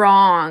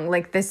strong,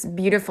 like this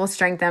beautiful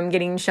strength. I'm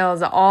getting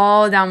chills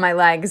all down my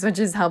legs, which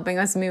is helping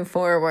us move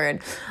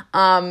forward,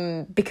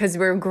 because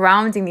we're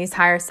grounding these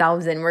higher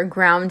selves in. We're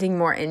grounding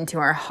more into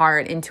our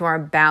heart, into our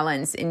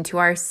balance, into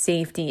our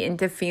safety,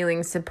 into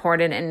feeling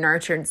supported and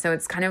nurtured. So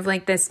it's kind of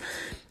like this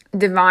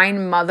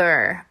divine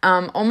mother,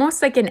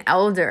 almost like an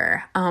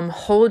elder,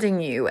 holding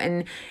you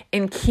and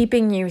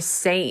keeping you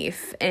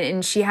safe.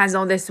 And she has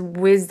all this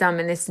wisdom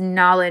and this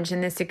knowledge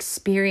and this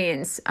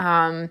experience.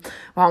 Well,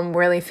 I'm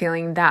really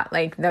feeling that,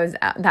 like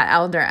that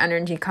elder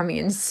energy coming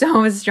in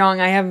so strong.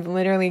 I have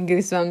literally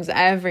goosebumps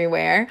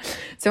everywhere.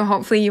 So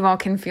hopefully you all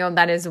can feel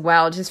that as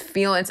well. Just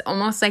feel it's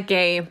almost like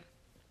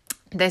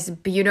this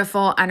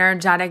beautiful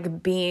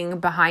energetic being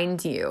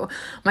behind you.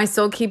 My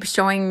soul keeps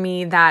showing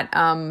me that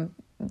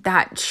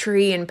that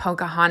tree in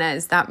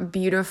Pocahontas, that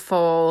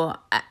beautiful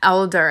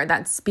elder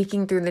that's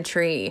speaking through the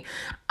tree,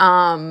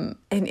 and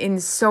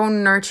so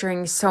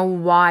nurturing, so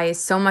wise,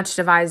 so much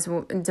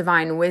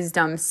divine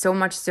wisdom, so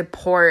much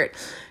support,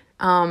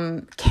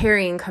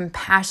 caring,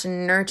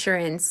 compassion,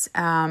 nurturance,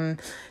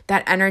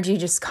 that energy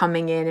just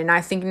coming in. And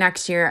I think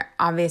next year,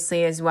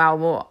 obviously as well,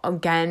 will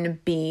again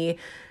be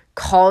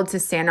called to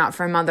stand up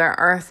for Mother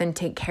Earth and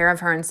take care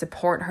of her and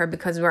support her,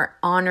 because we're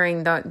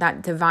honoring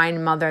that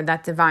divine mother,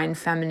 that divine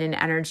feminine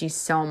energy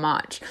so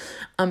much.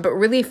 But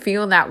really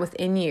feel that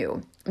within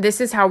you.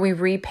 This is how we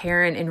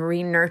reparent and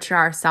re-nurture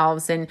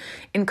ourselves and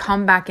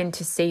come back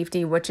into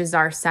safety, which is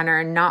our center,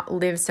 and not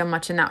live so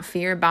much in that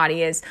fear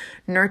body. Is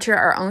nurture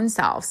our own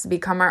selves,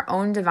 become our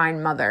own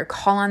divine mother,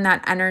 call on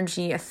that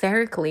energy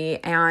etherically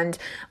and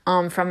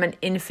from an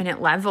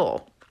infinite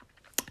level.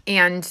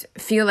 And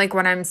feel like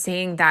when I'm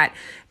saying that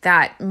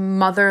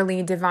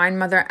motherly, divine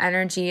mother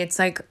energy, it's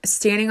like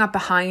standing up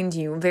behind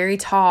you, very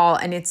tall,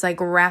 and it's like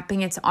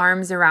wrapping its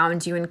arms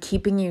around you and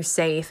keeping you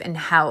safe and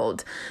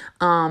held,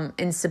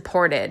 and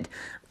supported,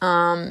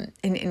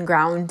 and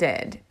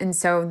grounded. And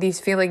so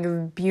these feel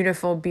like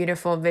beautiful,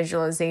 beautiful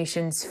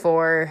visualizations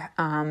for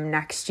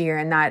next year,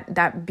 and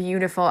that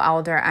beautiful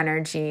elder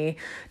energy,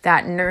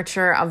 that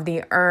nurture of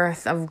the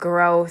earth, of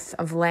growth,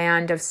 of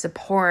land, of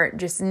support,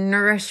 just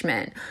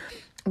nourishment.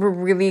 We're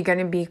really going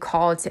to be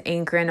called to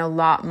anchor in a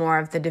lot more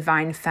of the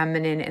divine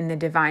feminine and the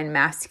divine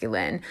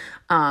masculine.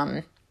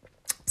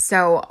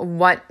 So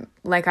what,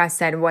 like I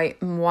said,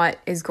 what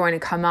is going to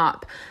come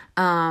up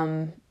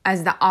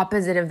as the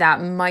opposite of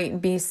that might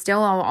be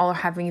still all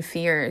having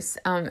fears,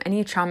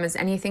 any traumas,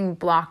 anything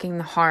blocking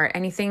the heart,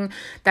 anything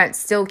that's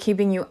still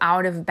keeping you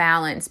out of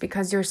balance,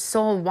 because your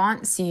soul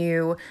wants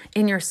you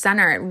in your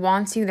center. It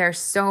wants you there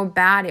so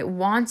bad. It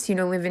wants you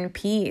to live in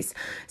peace.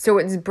 So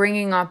it's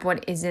bringing up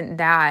what isn't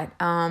that,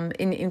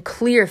 in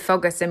clear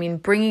focus. I mean,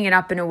 bringing it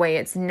up in a way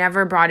it's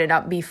never brought it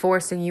up before.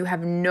 So you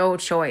have no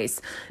choice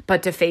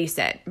but to face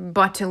it,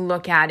 but to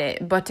look at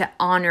it, but to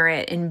honor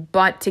it, and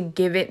but to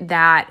give it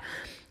that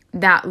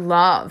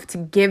love, to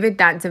give it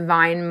that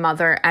divine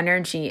mother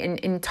energy,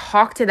 and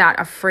talk to that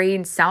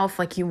afraid self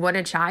like you would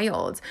a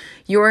child.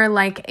 You're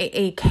like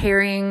a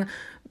caring,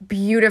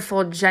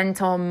 beautiful,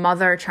 gentle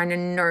mother trying to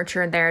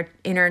nurture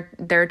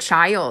their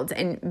child,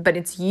 but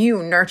it's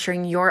you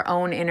nurturing your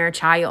own inner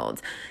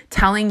child,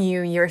 telling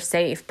you you're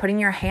safe, putting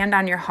your hand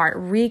on your heart,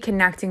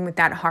 reconnecting with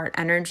that heart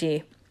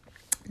energy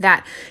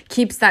that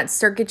keeps that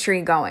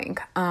circuitry going,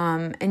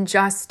 and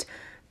just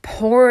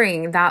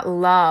pouring that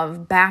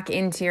love back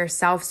into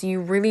yourself so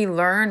you really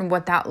learn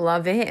what that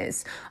love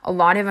is. A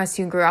lot of us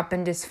who grew up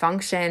in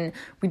dysfunction,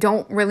 we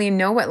don't really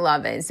know what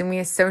love is, and we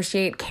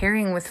associate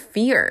caring with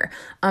fear,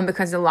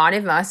 because a lot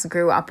of us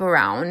grew up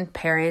around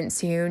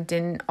parents who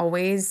didn't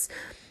always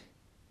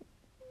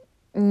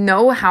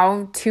know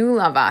how to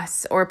love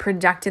us or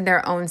projected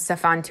their own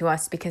stuff onto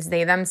us because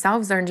they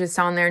themselves are just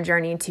on their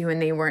journey too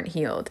and they weren't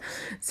healed.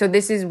 So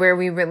this is where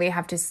we really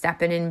have to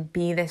step in and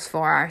be this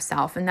for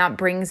ourselves, and that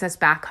brings us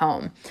back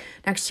home.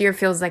 Next year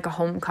feels like a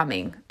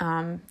homecoming.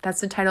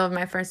 That's the title of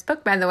my first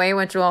book, by the way,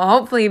 which will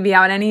hopefully be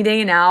out any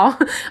day now.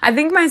 I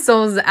think my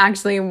soul's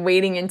actually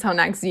waiting until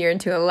next year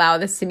to allow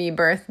this to be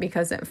birthed,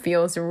 because it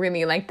feels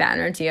really like the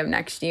energy of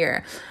next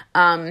year.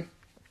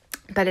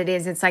 But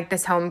it's like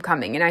this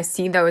homecoming, and I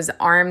see those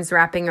arms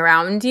wrapping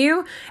around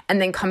you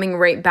and then coming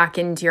right back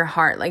into your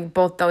heart. Like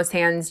both those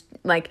hands,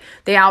 like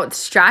they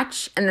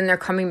outstretch and then they're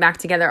coming back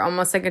together,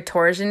 almost like a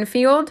torsion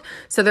field.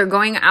 So they're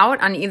going out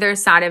on either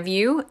side of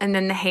you, and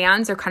then the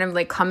hands are kind of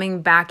like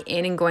coming back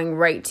in and going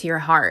right to your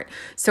heart.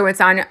 So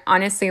it's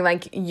honestly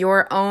like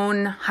your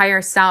own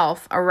higher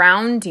self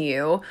around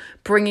you,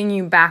 bringing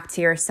you back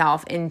to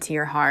yourself, into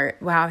your heart.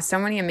 Wow, so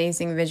many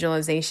amazing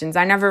visualizations.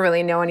 I never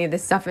really know any of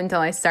this stuff until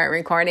I start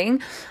recording.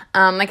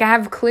 Like I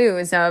have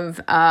clues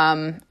of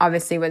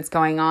obviously what's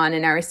going on,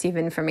 and I receive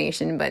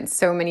information, but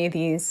so many of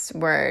these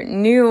were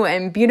new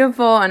and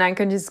beautiful, and I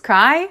could just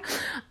cry.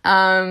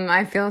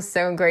 I feel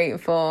so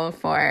grateful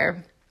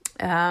for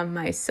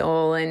my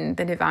soul and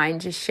the divine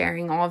just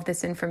sharing all of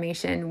this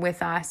information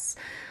with us.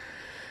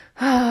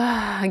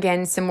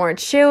 Again, some more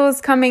chills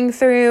coming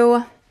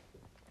through.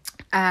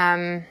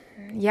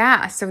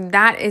 So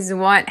that is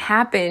what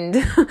happened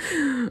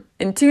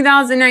in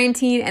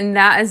 2019, and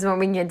that is what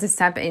we get to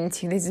step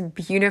into, this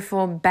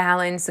beautiful,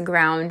 balanced,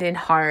 grounded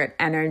heart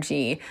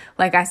energy.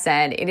 Like I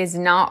said, it is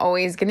not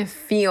always going to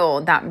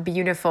feel that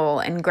beautiful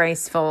and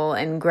graceful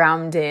and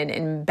grounded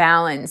and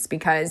balanced,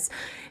 because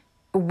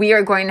we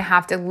are going to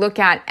have to look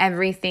at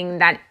everything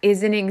that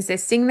isn't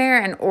existing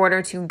there in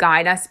order to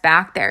guide us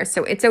back there.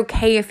 So it's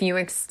okay if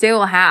you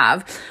still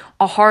have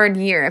a hard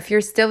year, if you're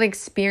still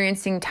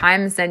experiencing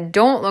times that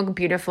don't look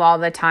beautiful all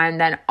the time,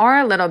 that are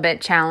a little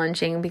bit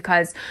challenging,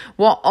 because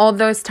what all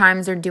those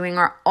times are doing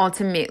are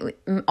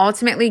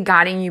ultimately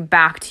guiding you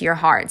back to your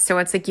heart. So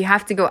it's like you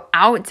have to go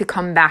out to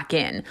come back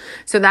in.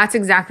 So that's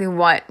exactly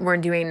what we're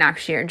doing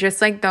next year. Just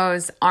like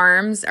those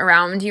arms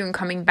around you and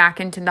coming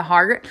back into the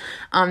heart,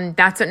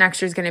 that's what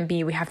next year is going to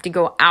be. We have to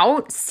go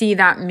out, see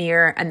that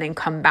mirror, and then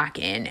come back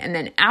in, and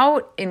then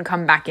out and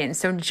come back in.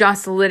 So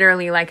just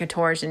literally like a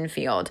torsion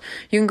field.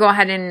 You can go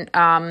ahead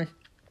and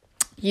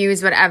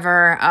use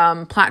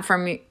whatever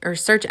platform or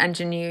search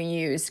engine you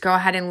use. Go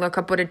ahead and look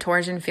up what a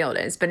torsion field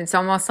is, but it's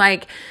almost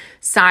like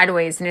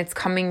sideways and it's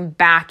coming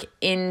back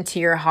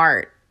into your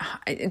heart.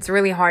 It's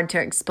really hard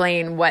to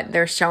explain what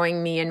they're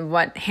showing me and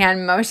what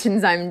hand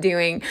motions I'm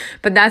doing,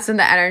 but that's what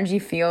the energy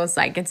feels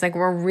like. It's like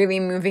we're really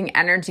moving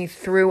energy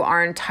through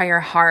our entire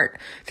heart,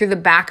 through the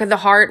back of the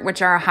heart,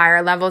 which are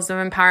higher levels of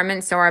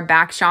empowerment. So our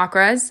back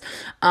chakras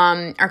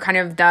are kind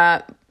of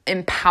the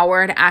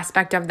empowered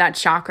aspect of that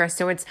chakra.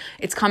 So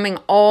it's coming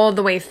all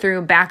the way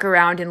through, back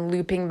around, and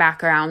looping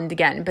back around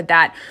again. But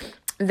that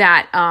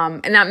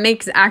and that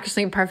makes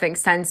actually perfect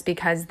sense,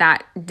 because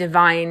that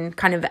divine,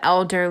 kind of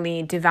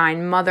elderly,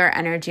 divine mother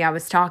energy I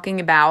was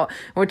talking about,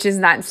 which is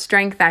that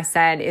strength I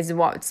said, is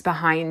what's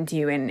behind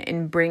you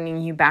and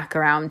bringing you back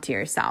around to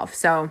yourself.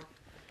 So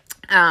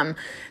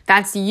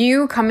that's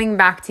you coming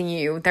back to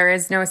you. There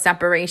is no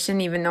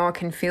separation, even though it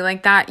can feel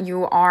like that.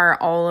 You are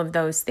all of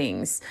those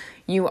things.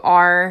 You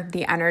are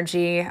the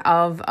energy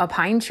of a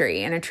pine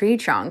tree and a tree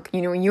trunk.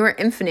 You are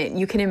infinite.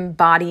 You can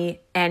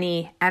embody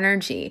any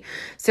energy.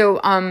 So,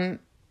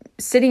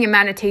 sitting in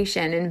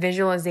meditation and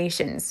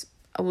visualizations,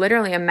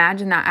 literally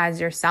imagine that as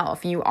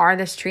yourself. You are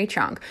this tree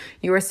trunk.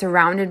 You are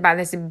surrounded by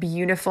this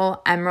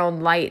beautiful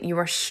emerald light. You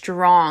are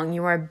strong.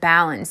 You are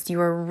balanced.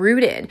 You are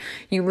rooted.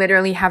 You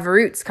literally have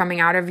roots coming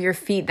out of your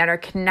feet that are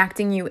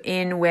connecting you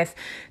in with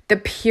the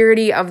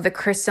purity of the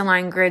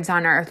crystalline grids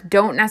on earth.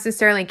 Don't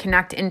necessarily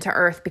connect into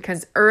earth,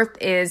 because earth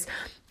is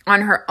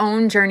on her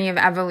own journey of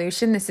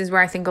evolution. This is where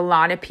I think a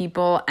lot of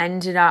people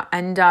end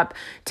up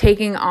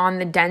taking on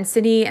the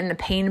density and the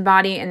pain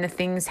body and the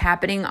things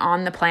happening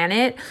on the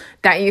planet.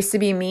 That used to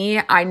be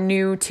me. I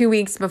knew 2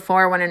 weeks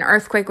before, when an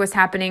earthquake was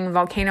happening,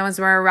 volcanoes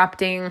were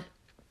erupting.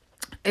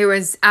 It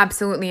was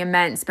absolutely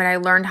immense, but I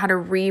learned how to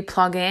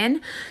re-plug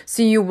in.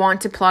 So you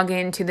want to plug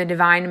into the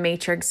divine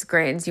matrix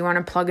grids. You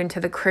want to plug into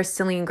the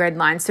crystalline grid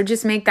lines. So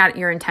just make that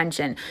your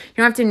intention. You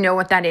don't have to know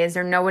what that is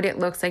or know what it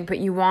looks like, but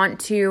you want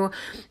to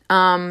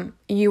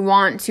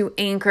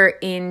anchor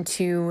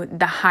into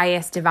the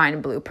highest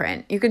divine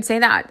blueprint. You could say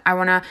that. I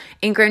want to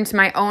anchor into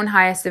my own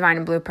highest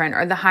divine blueprint,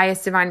 or the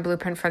highest divine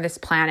blueprint for this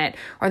planet,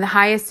 or the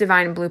highest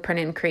divine blueprint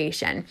in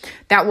creation.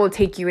 That will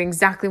take you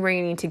exactly where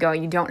you need to go.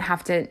 You don't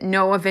have to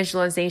know a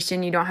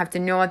visualization. You don't have to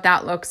know what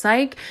that looks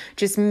like.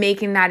 Just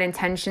making that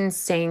intention,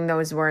 saying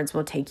those words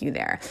will take you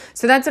there.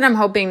 So that's what I'm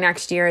hoping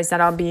next year, is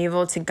that I'll be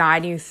able to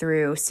guide you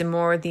through some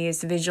more of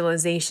these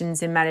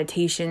visualizations and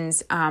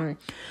meditations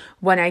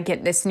when I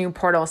get this new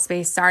portal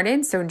space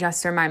started. So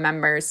just for my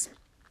members.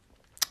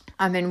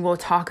 And we'll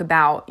talk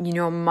about,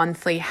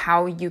 monthly,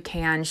 how you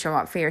can show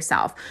up for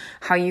yourself,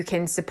 how you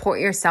can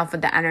support yourself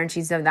with the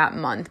energies of that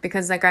month.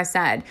 Because like I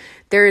said,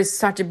 there is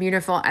such a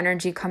beautiful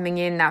energy coming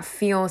in that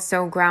feels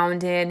so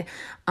grounded.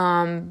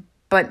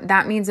 But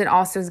that means it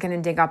also is going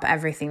to dig up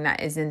everything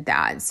that isn't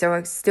that. So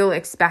I still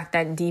expect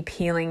that deep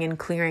healing and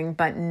clearing,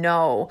 but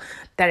know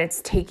that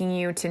it's taking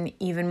you to an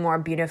even more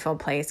beautiful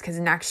place, because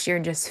next year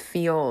just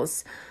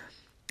feels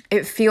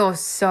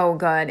so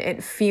good.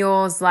 It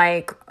feels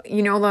like,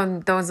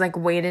 those like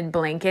weighted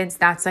blankets.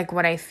 That's like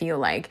what I feel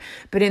like,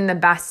 but in the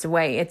best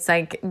way. It's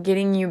like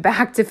getting you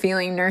back to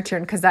feeling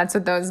nurtured, because that's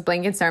what those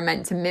blankets are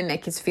meant to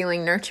mimic, is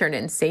feeling nurtured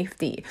and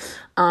safety.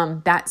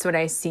 That's what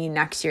I see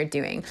next year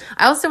doing.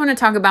 I also want to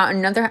talk about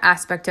another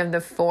aspect of the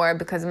 4,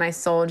 because my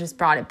soul just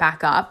brought it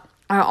back up.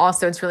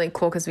 Also, it's really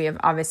cool because we have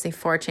obviously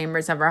 4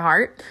 chambers of our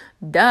heart.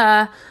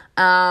 Duh.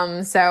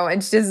 So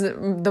it's just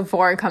the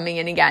 4 coming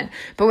in again.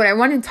 But what I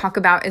want to talk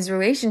about is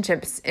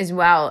relationships as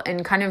well,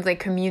 and kind of like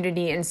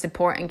community and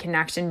support and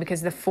connection,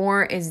 because the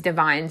 4 is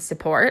divine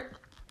support.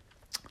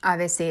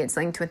 Obviously, it's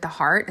linked with the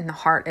heart, and the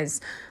heart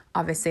is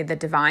obviously the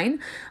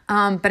divine.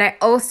 But I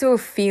also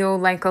feel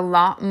like a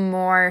lot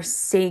more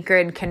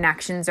sacred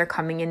connections are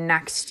coming in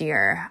next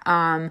year.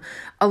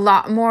 A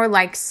lot more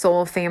like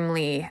soul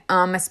family,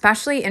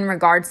 especially in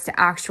regards to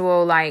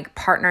actual like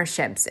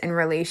partnerships and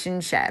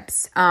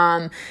relationships.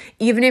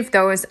 Even if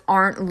those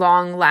aren't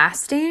long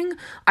lasting,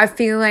 I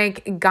feel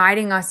like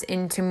guiding us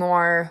into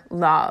more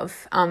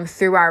love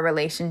through our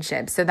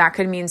relationships. So that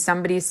could mean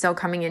somebody's still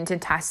coming in to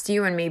test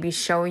you and maybe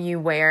show you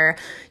where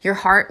your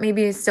heart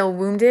maybe is still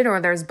wounded, or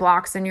there's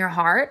blocks in your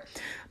heart.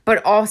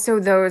 but also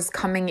those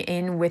coming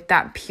in with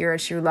that pure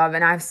true love.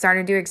 And I've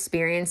started to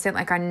experience it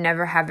like I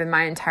never have in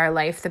my entire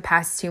life the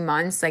past 2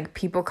 months, like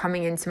people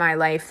coming into my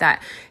life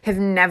that have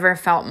never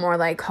felt more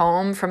like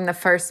home from the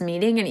first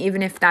meeting. And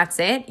even if that's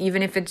it,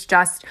 even if it's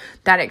just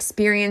that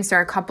experience or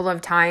a couple of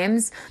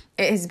times,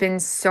 it has been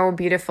so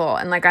beautiful.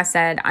 And like I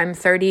said, I'm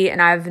 30 and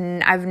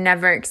I've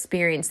never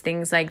experienced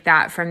things like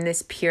that from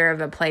this pure of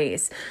a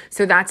place.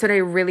 So that's what I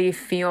really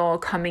feel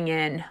coming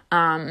in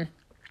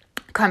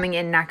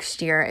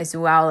next year as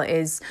well,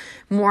 is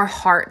more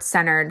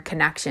heart-centered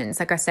connections.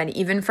 Like I said,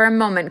 even for a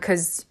moment,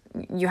 because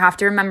you have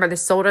to remember the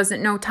soul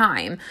doesn't know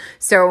time.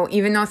 So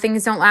even though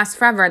things don't last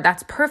forever,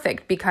 that's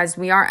perfect because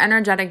we are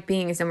energetic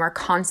beings and we're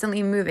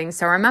constantly moving.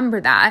 So remember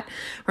that.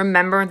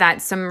 Remember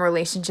that some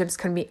relationships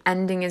could be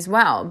ending as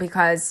well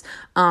because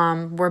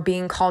we're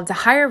being called to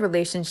higher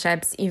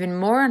relationships even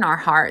more in our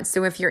hearts.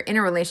 So if you're in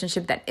a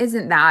relationship that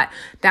isn't that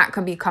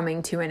could be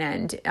coming to an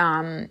end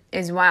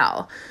as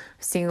well.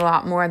 Seeing a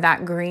lot more of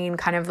that green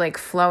kind of like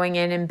flowing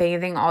in and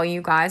bathing all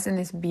you guys in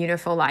this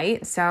beautiful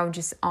light. So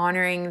just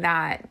honoring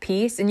that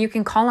peace, and you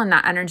can call on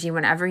that energy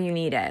whenever you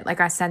need it.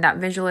 Like I said, that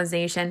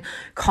visualization,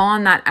 call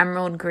on that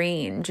emerald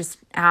green, just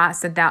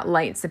ask that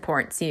light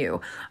supports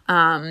you.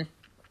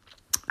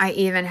 I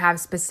even have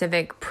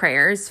specific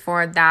prayers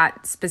for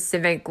that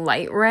specific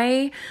light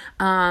ray.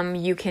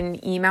 You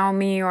can email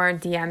me or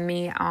DM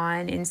me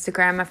on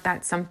Instagram if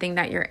that's something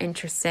that you're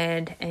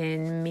interested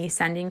in me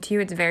sending to you.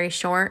 It's very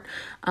short.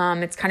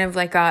 It's kind of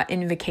like an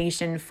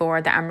invocation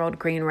for the emerald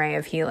green ray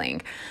of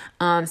healing.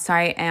 So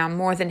I am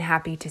more than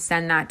happy to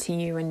send that to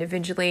you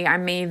individually. I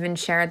may even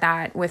share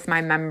that with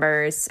my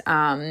members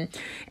in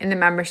the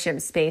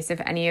membership space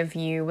if any of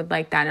you would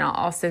like that. And I'll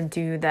also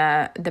do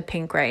the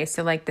pink ray,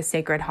 so like the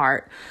Sacred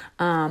Heart.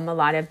 A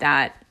lot of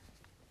that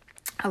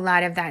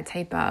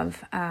type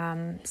of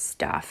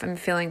stuff. I'm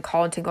feeling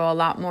called to go a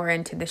lot more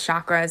into the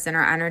chakras and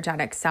our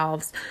energetic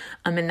selves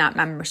in that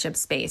membership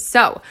space.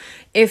 So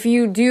if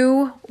you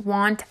do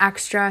want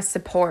extra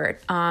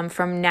support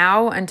from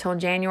now until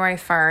January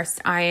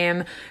 1st, I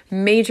am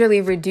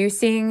majorly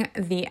reducing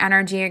the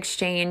energy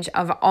exchange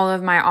of all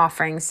of my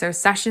offerings. So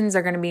sessions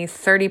are going to be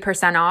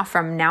 30% off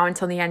from now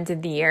until the end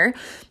of the year.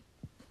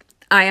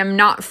 I am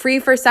not free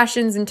for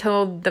sessions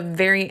until the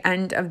very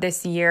end of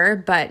this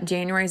year, but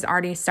January is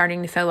already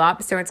starting to fill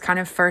up. So it's kind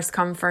of first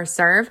come, first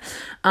serve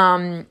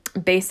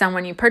based on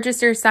when you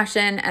purchase your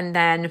session, and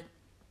then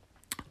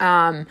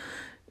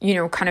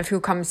kind of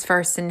who comes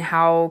first and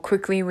how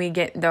quickly we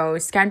get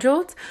those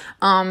scheduled.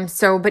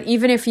 But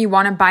even if you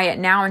want to buy it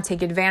now and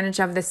take advantage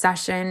of the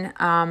session,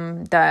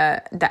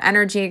 the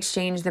energy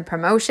exchange, the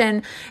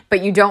promotion,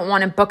 but you don't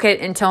want to book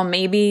it until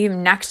maybe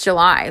next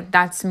July,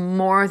 that's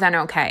more than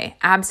okay.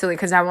 Absolutely.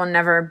 Because I will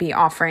never be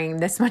offering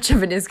this much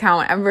of a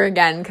discount ever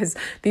again, because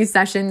these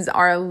sessions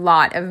are a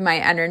lot of my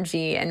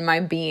energy and my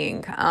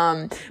being.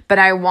 But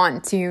I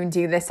want to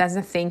do this as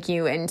a thank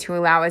you and to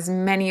allow as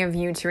many of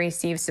you to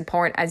receive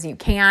support as you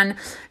can.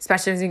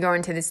 Especially as we go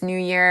into this new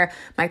year.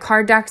 My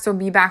card decks will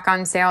be back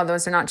on sale.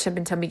 Those are not shipped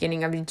until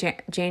beginning of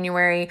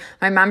January.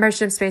 My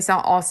membership space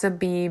I'll also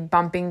be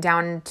bumping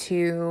down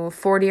to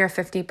 40 or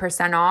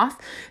 50% off.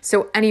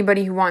 So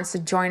anybody who wants to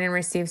join and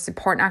receive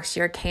support next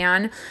year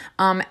can.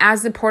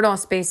 As the portal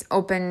space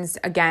opens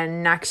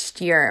again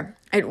next year,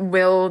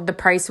 the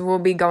price will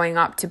be going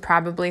up to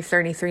probably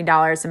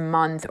 $33 a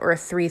month or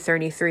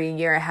 $333 a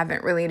year. I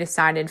haven't really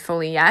decided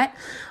fully yet.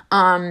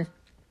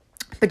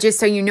 But just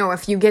so you know,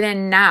 if you get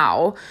in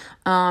now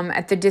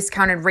at the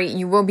discounted rate,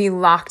 you will be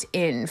locked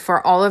in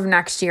for all of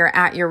next year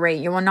at your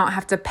rate. You will not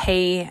have to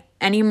pay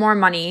any more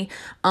money.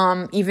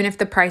 Even if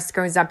the price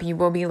goes up, you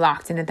will be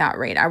locked in at that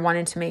rate. I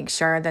wanted to make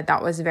sure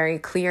that was very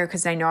clear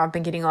because I know I've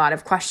been getting a lot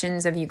of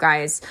questions of you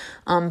guys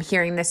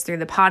hearing this through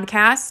the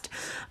podcast.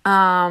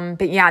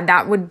 But yeah,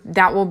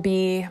 that will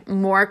be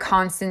more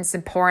constant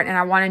support, and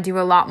I want to do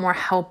a lot more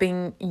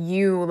helping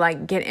you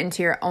like get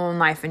into your own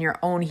life and your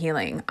own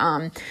healing.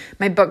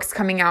 My book's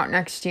coming out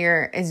next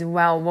year as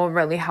well will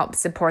really help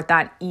support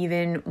that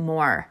even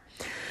more.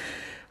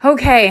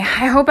 Okay,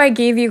 I hope I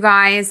gave you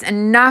guys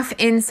enough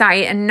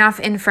insight, enough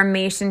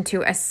information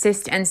to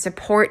assist and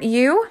support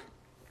you.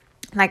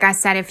 Like I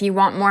said, if you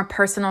want more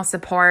personal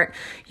support,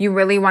 you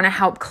really want to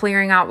help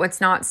clearing out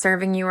what's not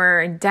serving you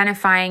or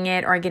identifying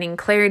it or getting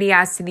clarity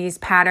as to these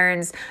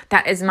patterns,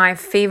 that is my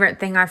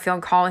favorite thing I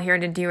feel called here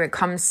to do. It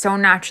comes so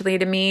naturally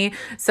to me.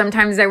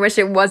 Sometimes I wish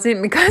it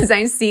wasn't because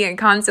I see it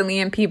constantly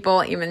in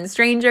people, even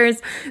strangers.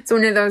 It's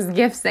one of those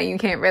gifts that you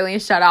can't really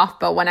shut off,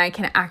 but when I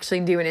can actually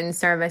do it in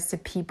service to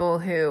people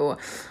who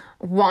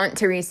want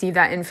to receive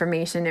that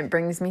information, it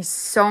brings me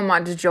so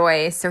much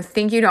joy. So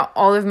thank you to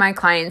all of my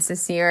clients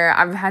this year.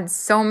 I've had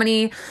so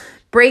many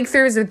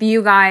breakthroughs with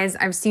you guys.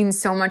 I've seen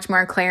so much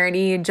more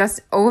clarity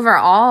just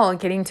overall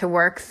getting to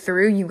work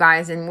through you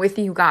guys and with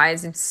you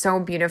guys. It's so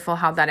beautiful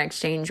how that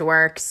exchange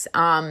works.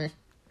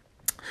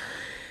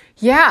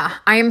 Yeah,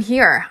 I am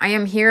here. I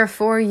am here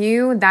for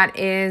you. That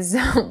is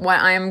what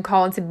I am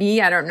called to be.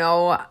 I don't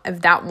know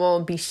if that will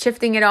be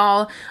shifting at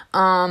all,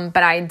 but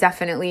I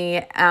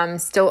definitely am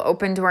still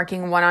open to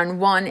working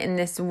one-on-one in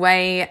this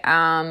way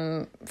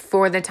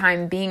for the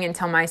time being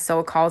until my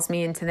soul calls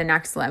me into the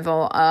next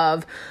level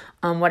of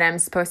what I'm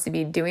supposed to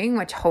be doing,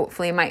 which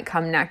hopefully might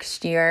come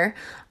next year.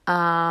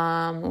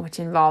 Which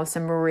involves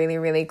some really,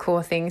 really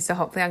cool things. So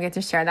hopefully I'll get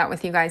to share that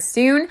with you guys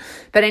soon.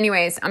 But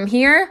anyways, I'm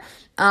here.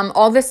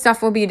 All this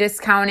stuff will be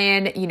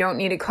discounted. You don't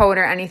need a code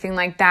or anything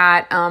like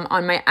that.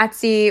 On my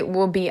Etsy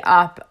will be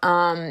up,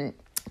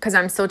 because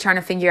I'm still trying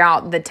to figure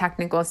out the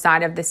technical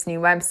side of this new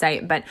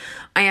website, but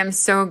I am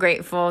so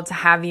grateful to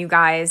have you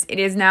guys. It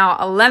is now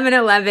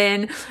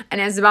 11:11 and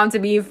it's about to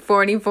be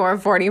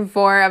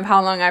 44:44 of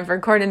how long I've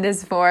recorded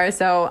this for.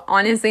 So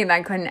honestly,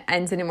 that couldn't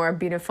end in a more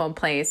beautiful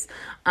place.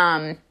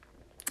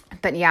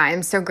 But yeah,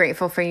 I'm so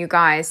grateful for you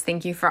guys.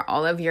 Thank you for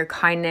all of your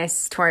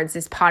kindness towards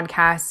this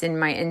podcast and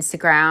my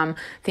Instagram.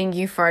 Thank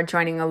you for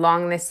joining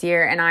along this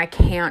year, and I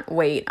can't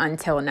wait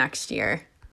until next year.